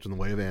get much in the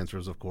way of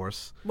answers, of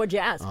course. What'd you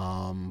ask?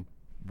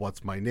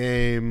 What's my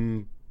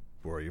name?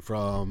 Where are you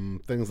from?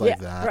 Things like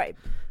that. Right.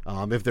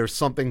 If there's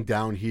something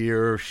down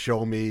here,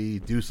 show me,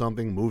 do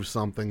something, move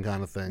something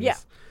kind of things. Yeah.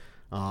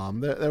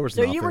 There was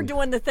So nothing. you were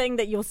doing the thing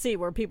that you'll see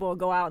where people will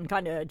go out and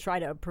kind of try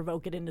to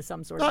provoke it into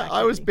some sort of activity.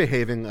 I was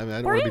behaving. I mean,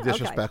 I don't want to be you?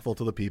 disrespectful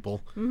to the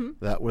people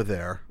that were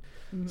there.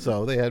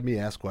 So they had me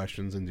ask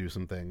questions and do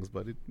some things,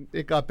 but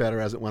it got better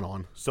as it went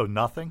on. So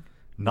nothing?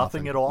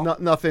 Nothing at all?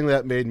 Nothing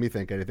that made me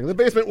think anything. The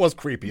basement was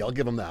creepy. I'll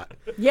give them that.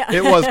 Yeah.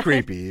 It was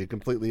creepy.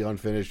 Completely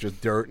unfinished,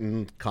 just dirt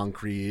and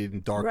concrete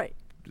and dark. Right.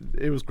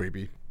 It was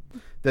creepy.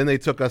 Then they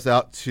took us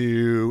out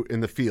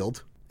in the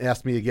field.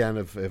 Asked me again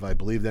if I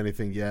believed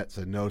anything yet.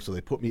 Said no. So they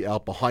put me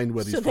out behind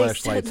where these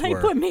flashlights they were.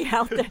 put me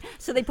out there.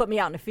 So they put me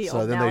out in the field.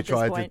 So then now they at this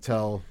tried to point.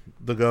 tell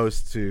the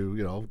ghosts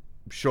to,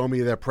 show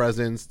me their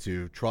presence,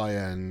 to try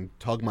and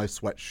tug my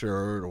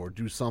sweatshirt or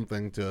do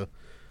something to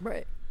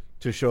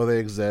show they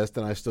exist.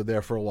 And I stood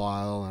there for a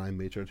while, and I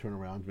made sure to turn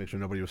around to make sure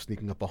nobody was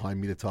sneaking up behind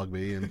me to tug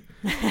me. And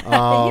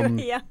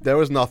there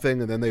was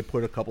nothing. And then they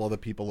put a couple other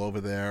people over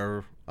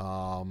there,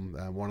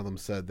 and one of them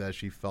said that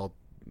she felt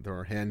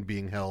her hand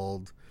being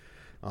held.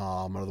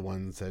 Another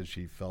one said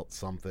she felt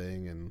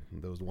something, and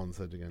there was one that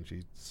said again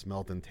she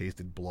smelt and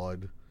tasted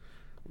blood.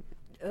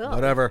 Ugh.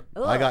 Whatever.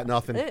 Ugh. I got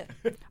nothing.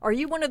 Ugh. Are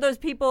you one of those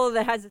people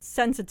that has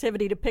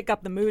sensitivity to pick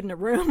up the mood in a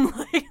room?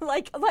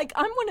 like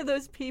I'm one of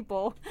those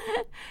people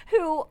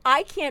who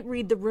I can't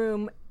read the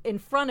room in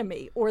front of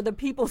me or the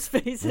people's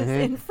faces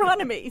in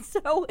front of me.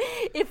 So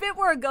if it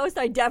were a ghost,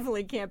 I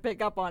definitely can't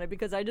pick up on it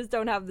because I just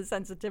don't have the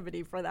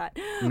sensitivity for that.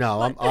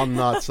 No, I'm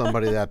not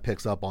somebody that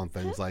picks up on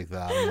things like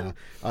that. I mean,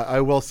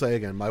 I will say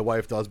again, my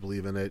wife does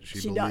believe in it.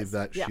 She believed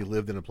that she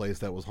lived in a place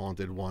that was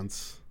haunted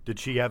once. Did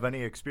she have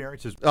any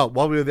experiences? Oh,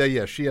 while we were there,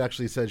 yeah, she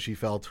actually said she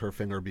felt her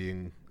finger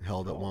being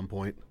held at one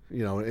point.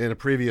 You know, in a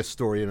previous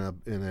story in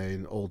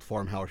an old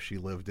farmhouse she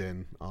lived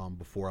in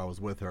before I was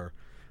with her,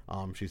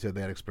 she said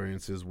they had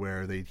experiences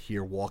where they'd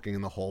hear walking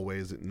in the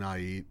hallways at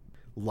night,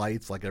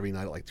 lights like every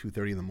night at like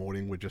 2:30 in the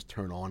morning would just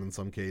turn on in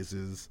some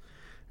cases.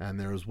 And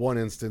there was one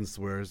instance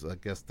where I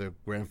guess their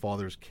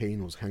grandfather's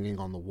cane was hanging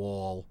on the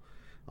wall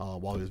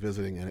while he was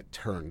visiting, and it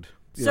turned.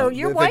 So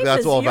your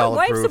wife's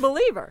a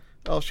believer.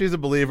 Well, she's a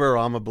believer.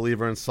 I'm a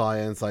believer in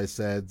science, I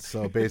said.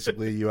 So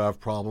basically, you have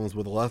problems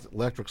with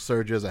electric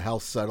surges, a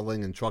house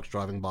settling, and trucks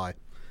driving by.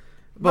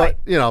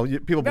 But,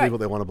 people believe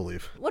what they want to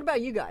believe. What about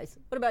you guys?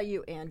 What about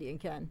you, Andy and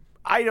Ken?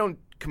 I don't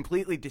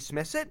completely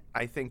dismiss it.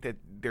 I think that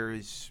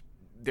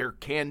there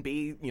can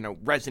be,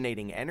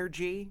 resonating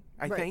energy,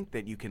 I think,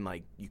 that you can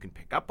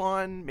pick up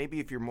on.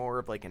 Maybe if you're more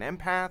of like an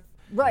empath.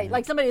 Right,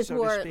 like somebody who's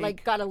more,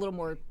 got a little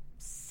more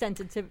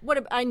sensitive.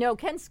 I know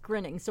Ken's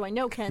grinning, so I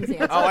know Ken's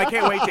answer. Oh, I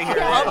can't wait to hear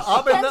this.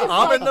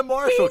 I'm in the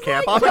Marshall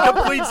camp. I'm a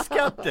complete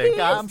skeptic.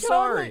 I'm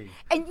sorry.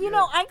 And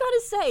I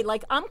gotta say,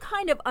 I'm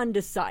kind of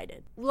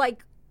undecided.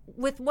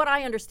 With what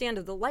I understand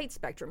of the light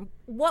spectrum,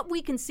 what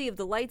we can see of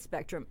the light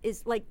spectrum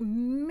is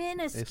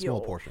minuscule, a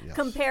small portion, yes,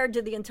 compared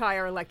to the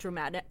entire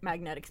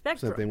electromagnetic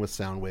spectrum. Same thing with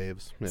sound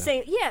waves.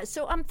 Yeah.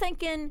 So I'm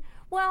thinking,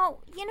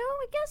 well,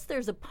 I guess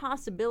there's a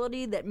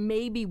possibility that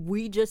maybe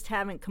we just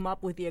haven't come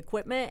up with the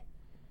equipment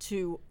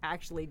to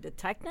actually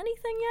detect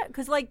anything yet,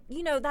 because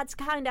that's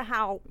kind of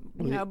how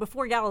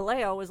before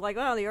Galileo was like,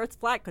 oh, the Earth's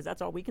flat because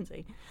that's all we can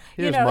see.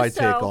 Here's my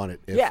take on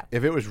it.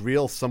 If it was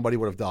real, somebody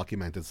would have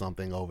documented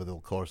something over the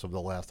course of the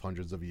last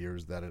hundreds of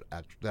years that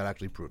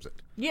actually proves it.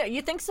 Yeah,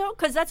 you think so?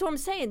 Because that's what I'm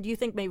saying. Do you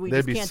think maybe we There'd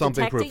just be can't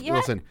something detect proof. it yet?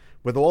 Listen,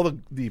 with all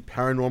the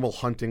paranormal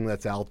hunting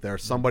that's out there,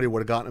 somebody would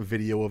have gotten a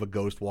video of a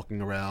ghost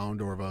walking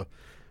around or of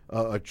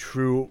a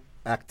true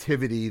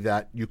activity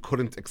that you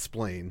couldn't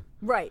explain.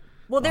 Right.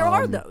 Well, there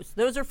are those.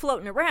 Those are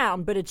floating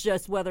around, but it's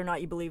just whether or not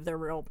you believe they're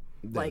real,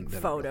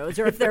 photos,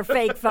 or if they're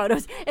fake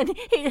photos. And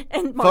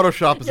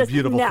Photoshop is a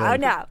beautiful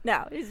thing.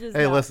 No. It's just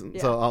hey, listen.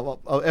 Yeah. So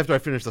after I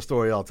finish the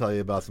story, I'll tell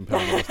you about some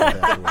paranormal stuff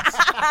afterwards.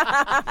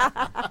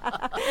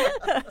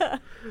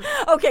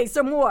 Okay,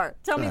 so more.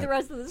 Tell me the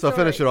rest of the story. So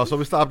finish it off. So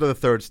we stopped at the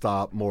third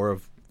stop. More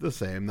of the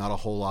same. Not a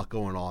whole lot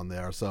going on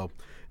there. So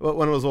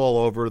when it was all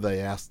over, they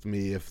asked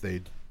me if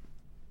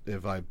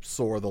I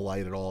saw the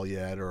light at all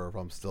yet, or if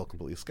I'm still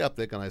completely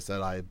skeptic, and I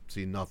said I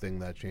see nothing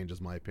that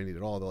changes my opinion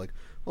at all. They're like,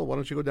 well, why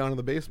don't you go down in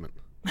the basement?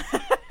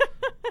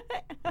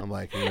 I'm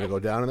like, you're going to go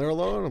down in there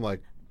alone?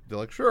 They're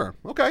like, sure,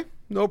 okay,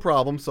 no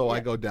problem. So I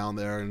go down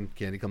there, and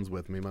Candy comes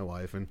with me, my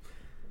wife, and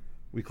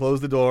we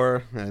close the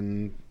door,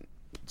 and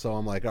so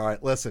I'm like, all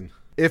right, listen,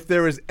 if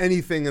there is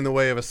anything in the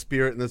way of a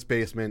spirit in this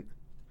basement,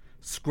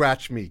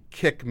 scratch me,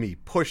 kick me,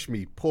 push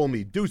me, pull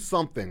me, do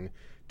something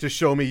to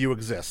show me you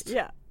exist.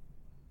 Yeah.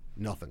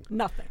 Nothing.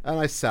 And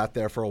I sat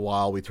there for a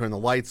while. We turned the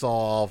lights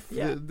off.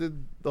 Yeah.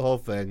 The whole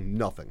thing.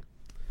 Nothing.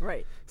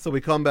 Right. So we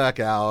come back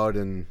out,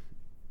 and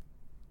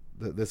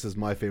this is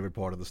my favorite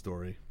part of the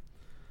story.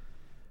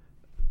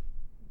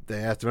 They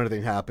asked if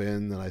anything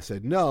happened, and I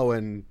said no,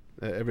 and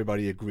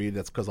everybody agreed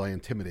that's because I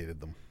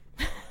intimidated them.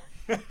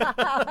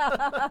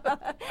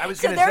 I was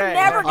going to say.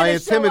 I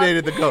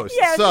intimidated the ghost.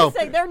 Yeah, I was going to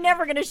say, they're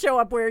never going to show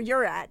up where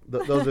you're at.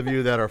 Those of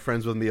you that are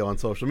friends with me on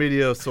social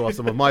media saw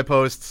some of my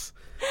posts.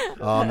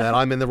 That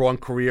I'm in the wrong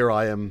career.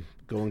 I am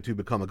going to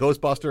become a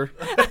Ghostbuster.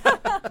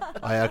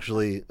 I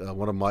actually,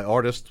 one of my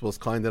artists was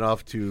kind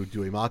enough to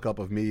do a mock-up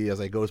of me as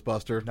a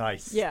Ghostbuster.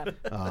 Nice. Yeah.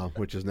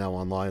 Which is now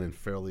online and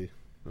fairly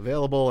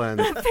available. And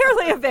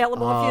fairly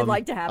available if you'd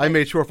like to have it. I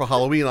made sure for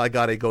Halloween I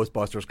got a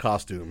Ghostbusters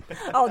costume.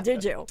 Oh,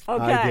 did you?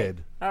 Okay. I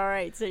did. All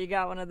right, so you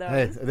got one of those.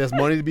 Hey, there's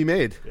money to be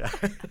made.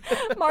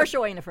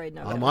 Marshall ain't afraid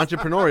no. I'm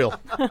entrepreneurial.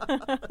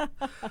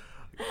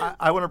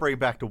 I want to bring it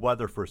back to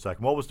weather for a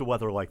second. What was the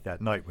weather like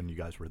that night when you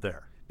guys were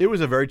there? It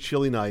was a very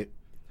chilly night,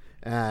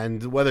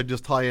 and the weather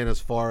just tie in as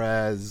far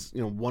as,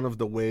 one of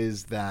the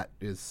ways that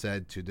is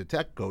said to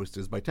detect ghosts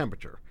is by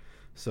temperature.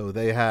 So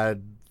they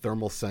had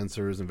thermal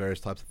sensors and various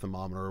types of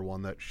thermometer,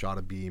 one that shot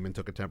a beam and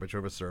took a temperature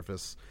of a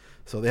surface.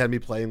 So they had me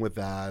playing with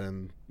that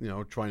and,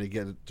 trying to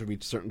get it to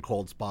reach certain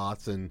cold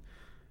spots. And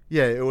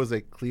yeah, it was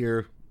a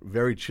clear,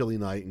 very chilly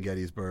night in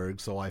Gettysburg,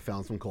 so I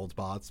found some cold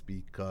spots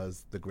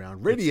because the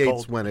ground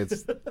radiates when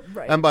it's...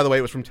 Right. And by the way,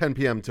 it was from 10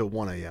 p.m. to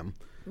 1 a.m.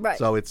 Right.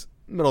 So it's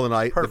middle of the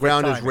night. Perfect the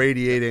ground timing. is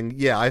radiating.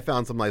 Yeah, I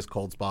found some nice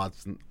cold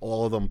spots, and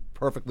all of them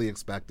perfectly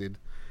expected.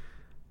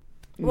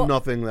 Well,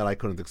 nothing that I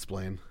couldn't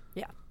explain.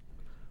 Yeah.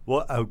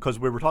 Well, because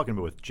we were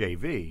talking with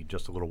JV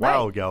just a little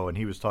while ago, and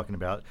he was talking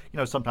about,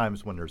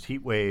 sometimes when there's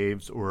heat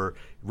waves or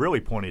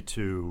really pointed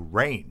to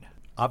rain.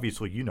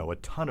 Obviously, a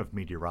ton of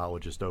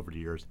meteorologists over the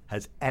years.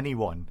 Has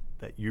anyone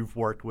that you've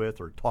worked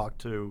with or talked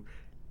to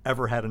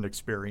ever had an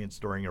experience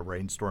during a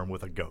rainstorm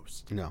with a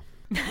ghost? No.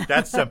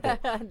 That's simple.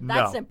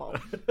 That's simple.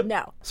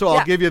 No. So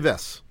I'll give you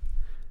this.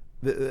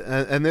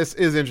 And this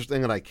is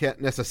interesting, and I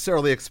can't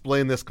necessarily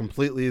explain this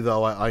completely,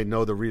 though I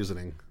know the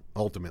reasoning,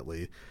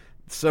 ultimately.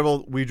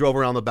 We drove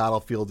around the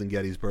battlefield in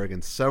Gettysburg,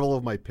 and several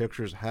of my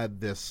pictures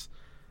had this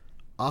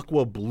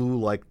aqua blue,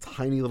 like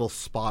tiny little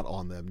spot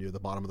on them near the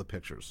bottom of the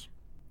pictures.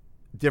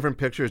 Different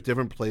pictures,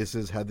 different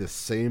places had this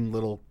same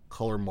little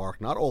color mark.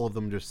 Not all of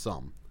them, just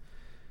some.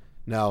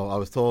 Now, I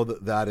was told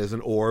that that is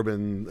an orb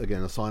and,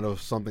 again, a sign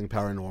of something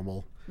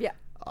paranormal. Yeah.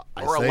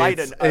 Or a light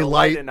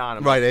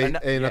anomaly. Right,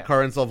 an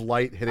occurrence of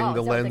light hitting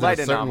the lens in a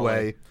certain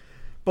way.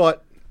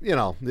 But, you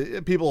know,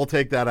 people will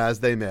take that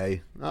as they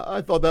may.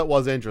 I thought that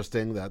was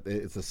interesting, that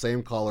it's the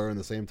same color and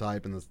the same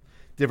type and the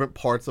different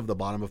parts of the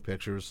bottom of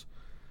pictures.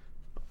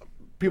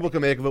 People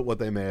can make of it what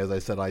they may. As I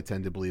said, I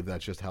tend to believe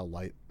that's just how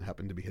light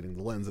happened to be hitting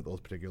the lens at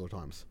those particular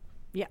times.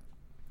 Yeah.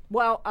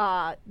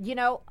 Well, you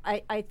know,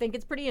 I think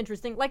it's pretty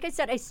interesting. Like I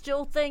said, I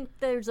still think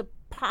there's a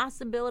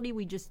possibility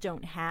we just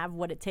don't have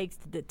what it takes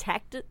to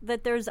detect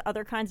that there's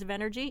other kinds of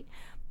energy.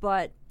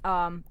 But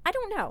I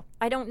don't know.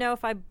 I don't know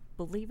if I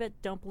believe it,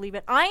 don't believe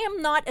it. I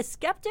am not a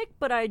skeptic,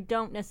 but I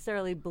don't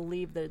necessarily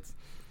believe that it's...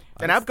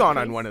 And I've gone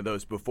on one of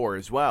those before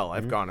as well.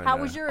 I've gone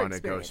on, a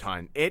ghost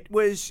hunt.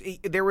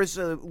 There was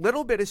a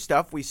little bit of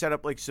stuff. We set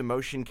up like some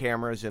motion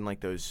cameras and like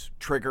those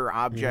trigger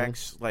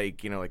objects,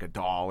 like, you know, like a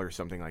doll or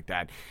something like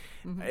that.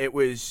 Mm-hmm. It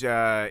was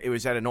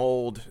at an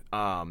old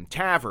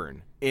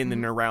tavern in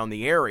and around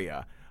the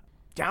area.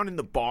 Down in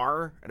the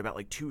bar at about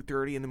like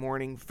 2:30 in the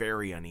morning,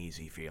 very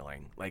uneasy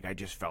feeling. Like I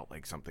just felt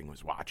like something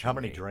was watching How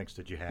many me. drinks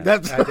did you have?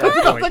 That's at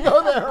that point?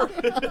 go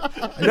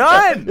there.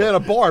 None. Yeah, at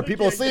a bar,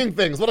 people are seeing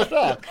things. What a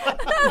shock!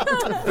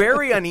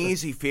 Very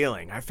uneasy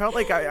feeling. I felt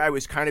like I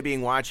was kind of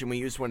being watched, and we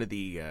used one of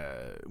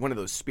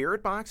those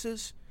spirit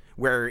boxes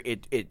where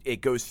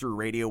it goes through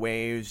radio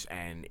waves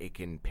and it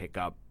can pick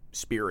up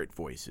spirit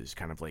voices,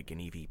 kind of like an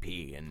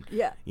EVP. And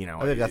you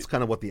know, I think that's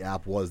kind of what the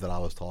app was that I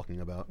was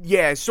talking about.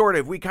 Yeah, sort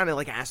of. We kind of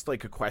like asked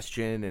like a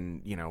question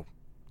and, you know,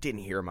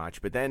 didn't hear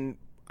much, but then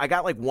I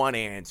got like one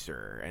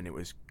answer and it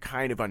was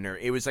kind of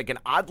it was like an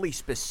oddly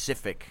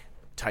specific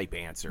type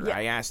answer.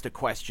 I asked a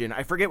question.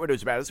 I forget what it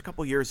was about. It was a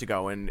couple years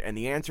ago, and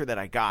the answer that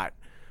I got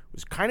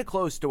was kind of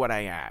close to what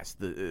I asked,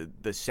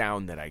 the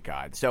sound that I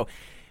got. So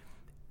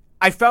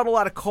I felt a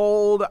lot of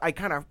cold.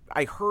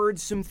 I heard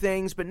some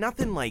things, but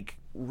nothing like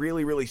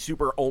really, really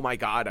super, oh my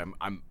God,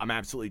 I'm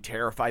absolutely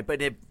terrified, but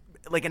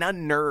like an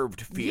unnerved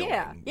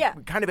feeling. Yeah.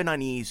 Kind of an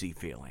uneasy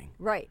feeling.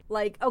 Right.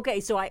 Like, okay,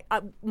 so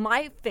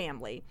my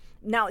family,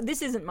 now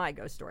this isn't my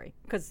ghost story,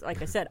 because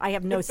like I said, I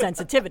have no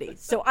sensitivity,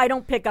 so I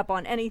don't pick up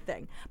on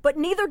anything. But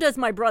neither does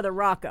my brother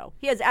Rocco.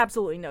 He has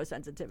absolutely no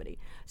sensitivity.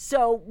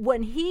 So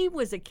when he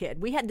was a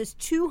kid, we had this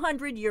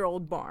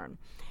 200-year-old barn,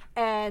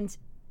 and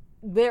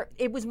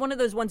it was one of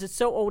those ones that's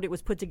so old it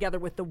was put together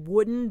with the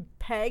wooden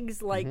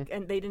pegs, like,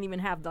 and they didn't even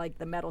have like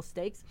the metal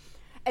stakes.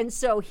 And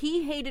so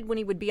he hated when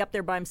he would be up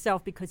there by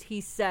himself, because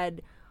he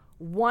said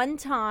one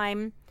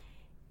time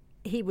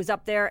he was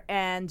up there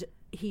and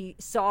he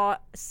saw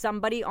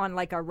somebody on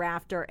like a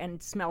rafter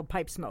and smelled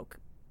pipe smoke.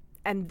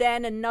 And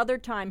then another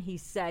time he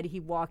said he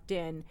walked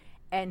in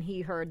and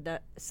he heard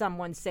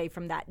someone say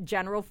from that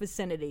general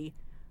vicinity,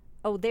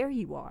 "Oh, there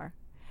you are."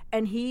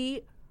 And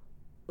he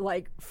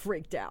like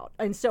freaked out.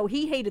 And so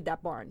he hated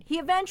that barn. He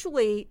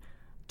eventually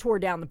tore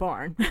down the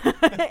barn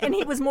and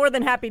he was more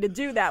than happy to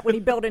do that when he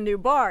built a new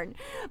barn.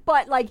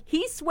 But like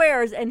he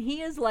swears, and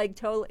he is like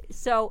totally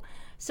so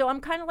I'm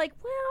kind of like,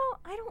 well,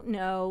 I don't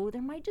know.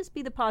 There might just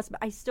be the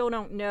possibility. I still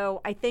don't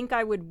know. I think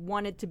I would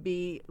want it to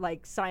be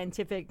like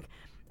scientific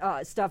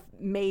stuff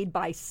made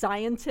by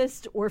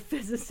scientists or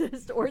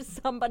physicists or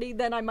somebody,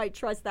 then I might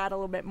trust that a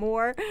little bit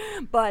more.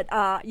 But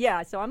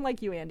yeah, so I'm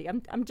like you, Andy.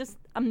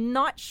 I'm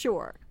not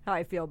sure how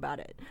I feel about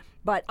it.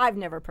 But I've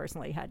never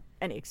personally had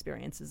any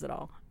experiences at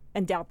all,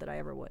 and doubt that I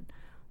ever would.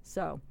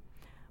 So,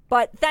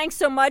 but thanks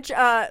so much.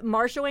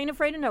 Marshall ain't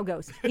afraid of no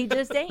ghosts. He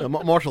just ain't.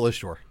 Marshall is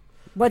sure.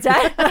 What's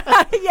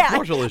that? Yeah,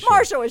 Marshall is sure.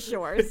 Marshall is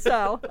sure.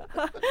 So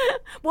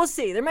we'll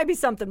see. There might be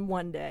something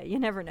one day. You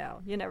never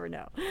know. You never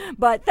know.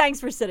 But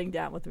thanks for sitting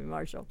down with me,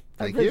 Marshall.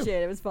 Thank I appreciate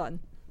you. it. It was fun.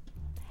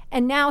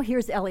 And now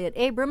here's Elliot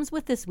Abrams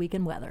with This Week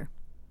in Weather.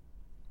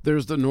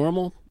 There's the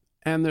normal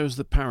and there's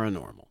the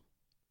paranormal.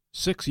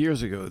 6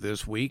 years ago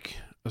this week,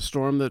 a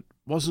storm that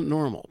wasn't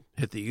normal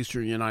hit the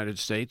eastern United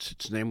States.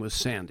 Its name was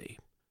Sandy.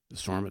 The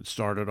storm had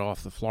started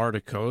off the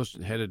Florida coast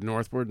and headed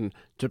northward, and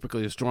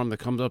typically a storm that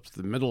comes up to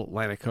the middle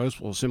Atlantic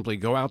coast will simply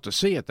go out to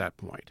sea at that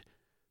point.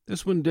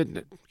 This one didn't.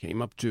 It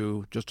came up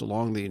to just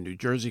along the New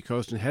Jersey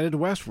coast and headed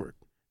westward.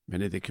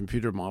 Many of the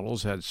computer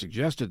models had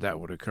suggested that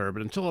would occur,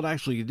 but until it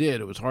actually did,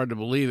 it was hard to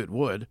believe it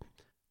would.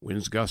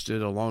 Winds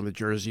gusted along the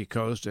Jersey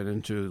coast and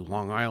into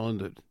Long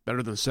Island at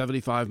better than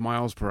 75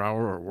 miles per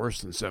hour, or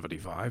worse than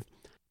 75.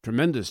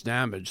 Tremendous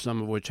damage,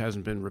 some of which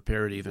hasn't been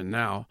repaired even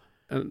now.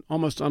 An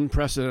almost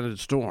unprecedented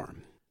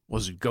storm.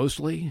 Was it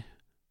ghostly?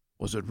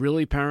 Was it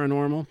really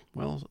paranormal?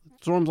 Well,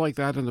 storms like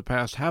that in the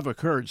past have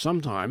occurred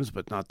sometimes,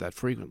 but not that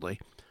frequently.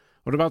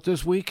 What about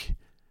this week?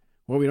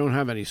 Well, we don't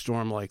have any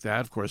storm like that.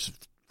 Of course, if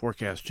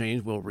forecasts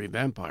change, we'll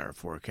revamp our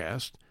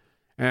forecast.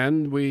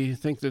 And we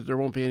think that there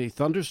won't be any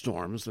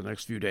thunderstorms the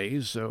next few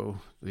days, so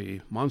the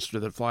monster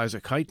that flies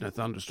a kite in a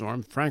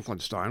thunderstorm,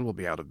 Frankenstein, will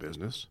be out of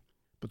business.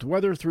 But the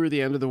weather through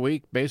the end of the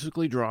week,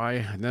 basically dry,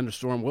 and then a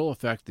storm will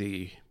affect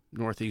the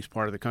northeast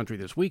part of the country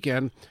this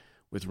weekend,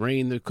 with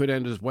rain that could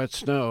end as wet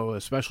snow,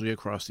 especially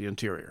across the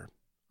interior.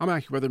 I'm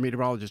AccuWeather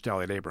meteorologist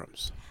Elliot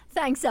Abrams.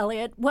 Thanks,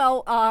 Elliot.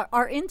 Well,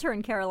 our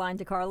intern, Caroline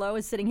DiCarlo,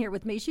 is sitting here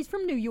with me. She's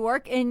from New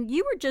York, and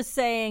you were just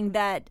saying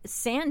that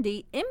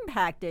Sandy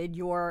impacted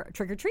your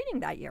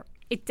trick-or-treating that year.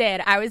 It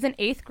did. I was in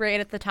 8th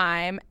grade at the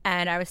time,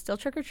 and I was still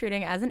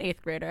trick-or-treating as an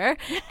 8th grader,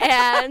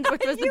 and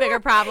which was the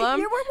bigger problem.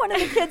 You were one of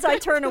the kids I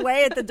turn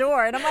away at the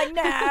door, and I'm like,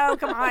 no,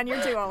 come on,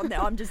 you're too old.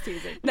 No, I'm just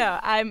teasing. No,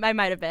 I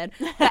might have been.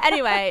 But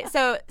anyway,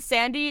 so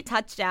Sandy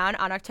touched down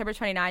on October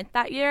 29th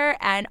that year,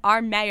 and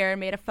our mayor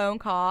made a phone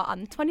call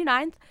on the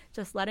 29th,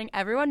 just letting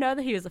everyone know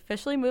that he was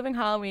officially moving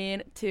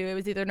Halloween to, it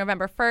was either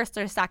November 1st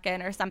or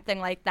 2nd or something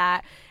like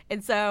that.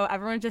 And so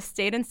everyone just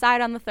stayed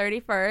inside on the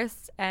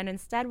 31st and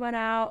instead went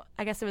out,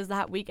 I guess it was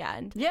that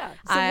weekend. Yeah.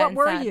 So what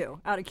were you,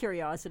 out of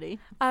curiosity?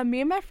 Me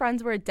and my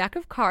friends were a deck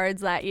of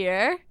cards that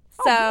year.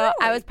 So really?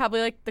 I was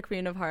probably like the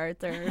Queen of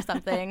Hearts or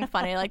something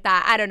funny like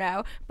that. I don't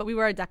know. But we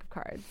were a deck of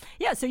cards.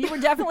 Yeah, so you were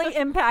definitely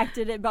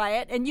impacted by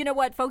it. And you know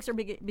what? Folks are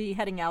be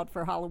heading out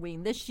for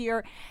Halloween this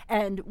year.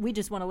 And we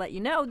just want to let you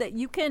know that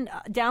you can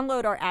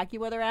download our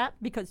AccuWeather app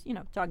because,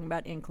 talking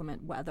about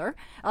inclement weather,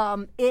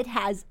 it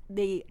has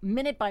the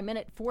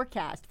minute-by-minute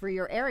forecast for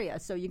your area.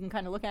 So you can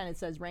kind of look at it. It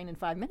says rain in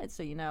 5 minutes,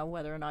 so you know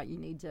whether or not you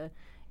need to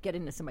get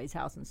into somebody's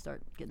house and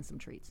start getting some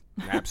treats.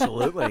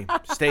 Absolutely.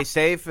 Stay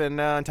safe and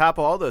on top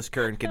of all those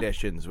current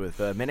conditions with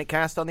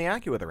MinuteCast on the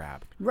AccuWeather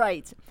app.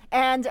 Right.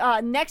 And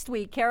next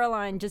week,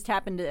 Caroline just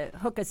happened to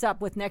hook us up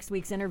with next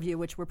week's interview,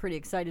 which we're pretty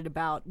excited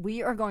about.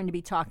 We are going to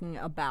be talking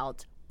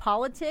about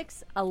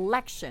politics,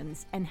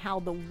 elections, and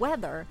how the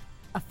weather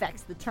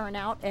affects the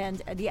turnout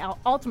and the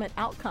ultimate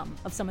outcome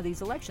of some of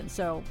these elections.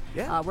 So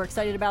we're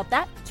excited about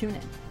that. Tune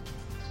in.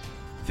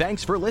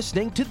 Thanks for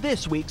listening to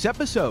this week's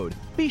episode.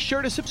 Be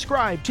sure to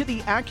subscribe to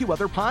the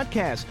AccuWeather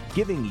podcast,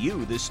 giving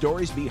you the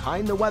stories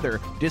behind the weather,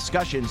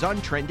 discussions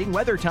on trending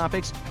weather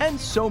topics, and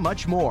so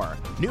much more.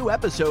 New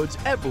episodes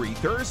every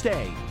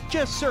Thursday.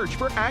 Just search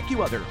for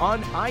AccuWeather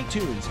on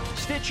iTunes,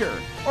 Stitcher,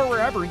 or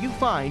wherever you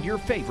find your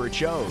favorite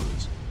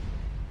shows.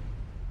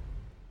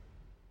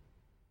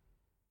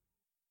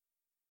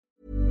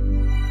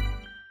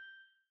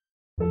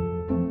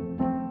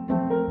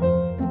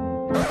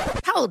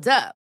 Hold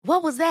up.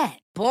 What was that?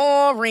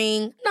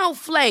 Boring. No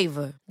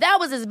flavor. That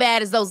was as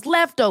bad as those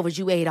leftovers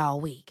you ate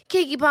all week.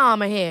 Keke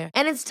Palmer here,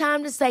 and it's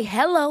time to say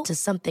hello to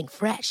something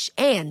fresh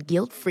and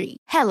guilt-free.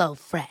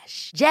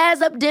 HelloFresh.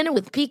 Jazz up dinner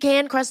with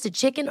pecan-crusted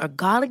chicken or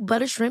garlic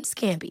butter shrimp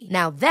scampi.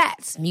 Now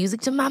that's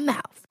music to my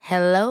mouth.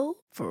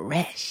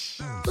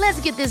 HelloFresh.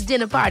 Let's get this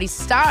dinner party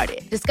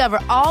started. Discover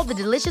all the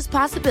delicious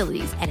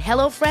possibilities at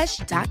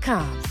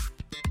HelloFresh.com.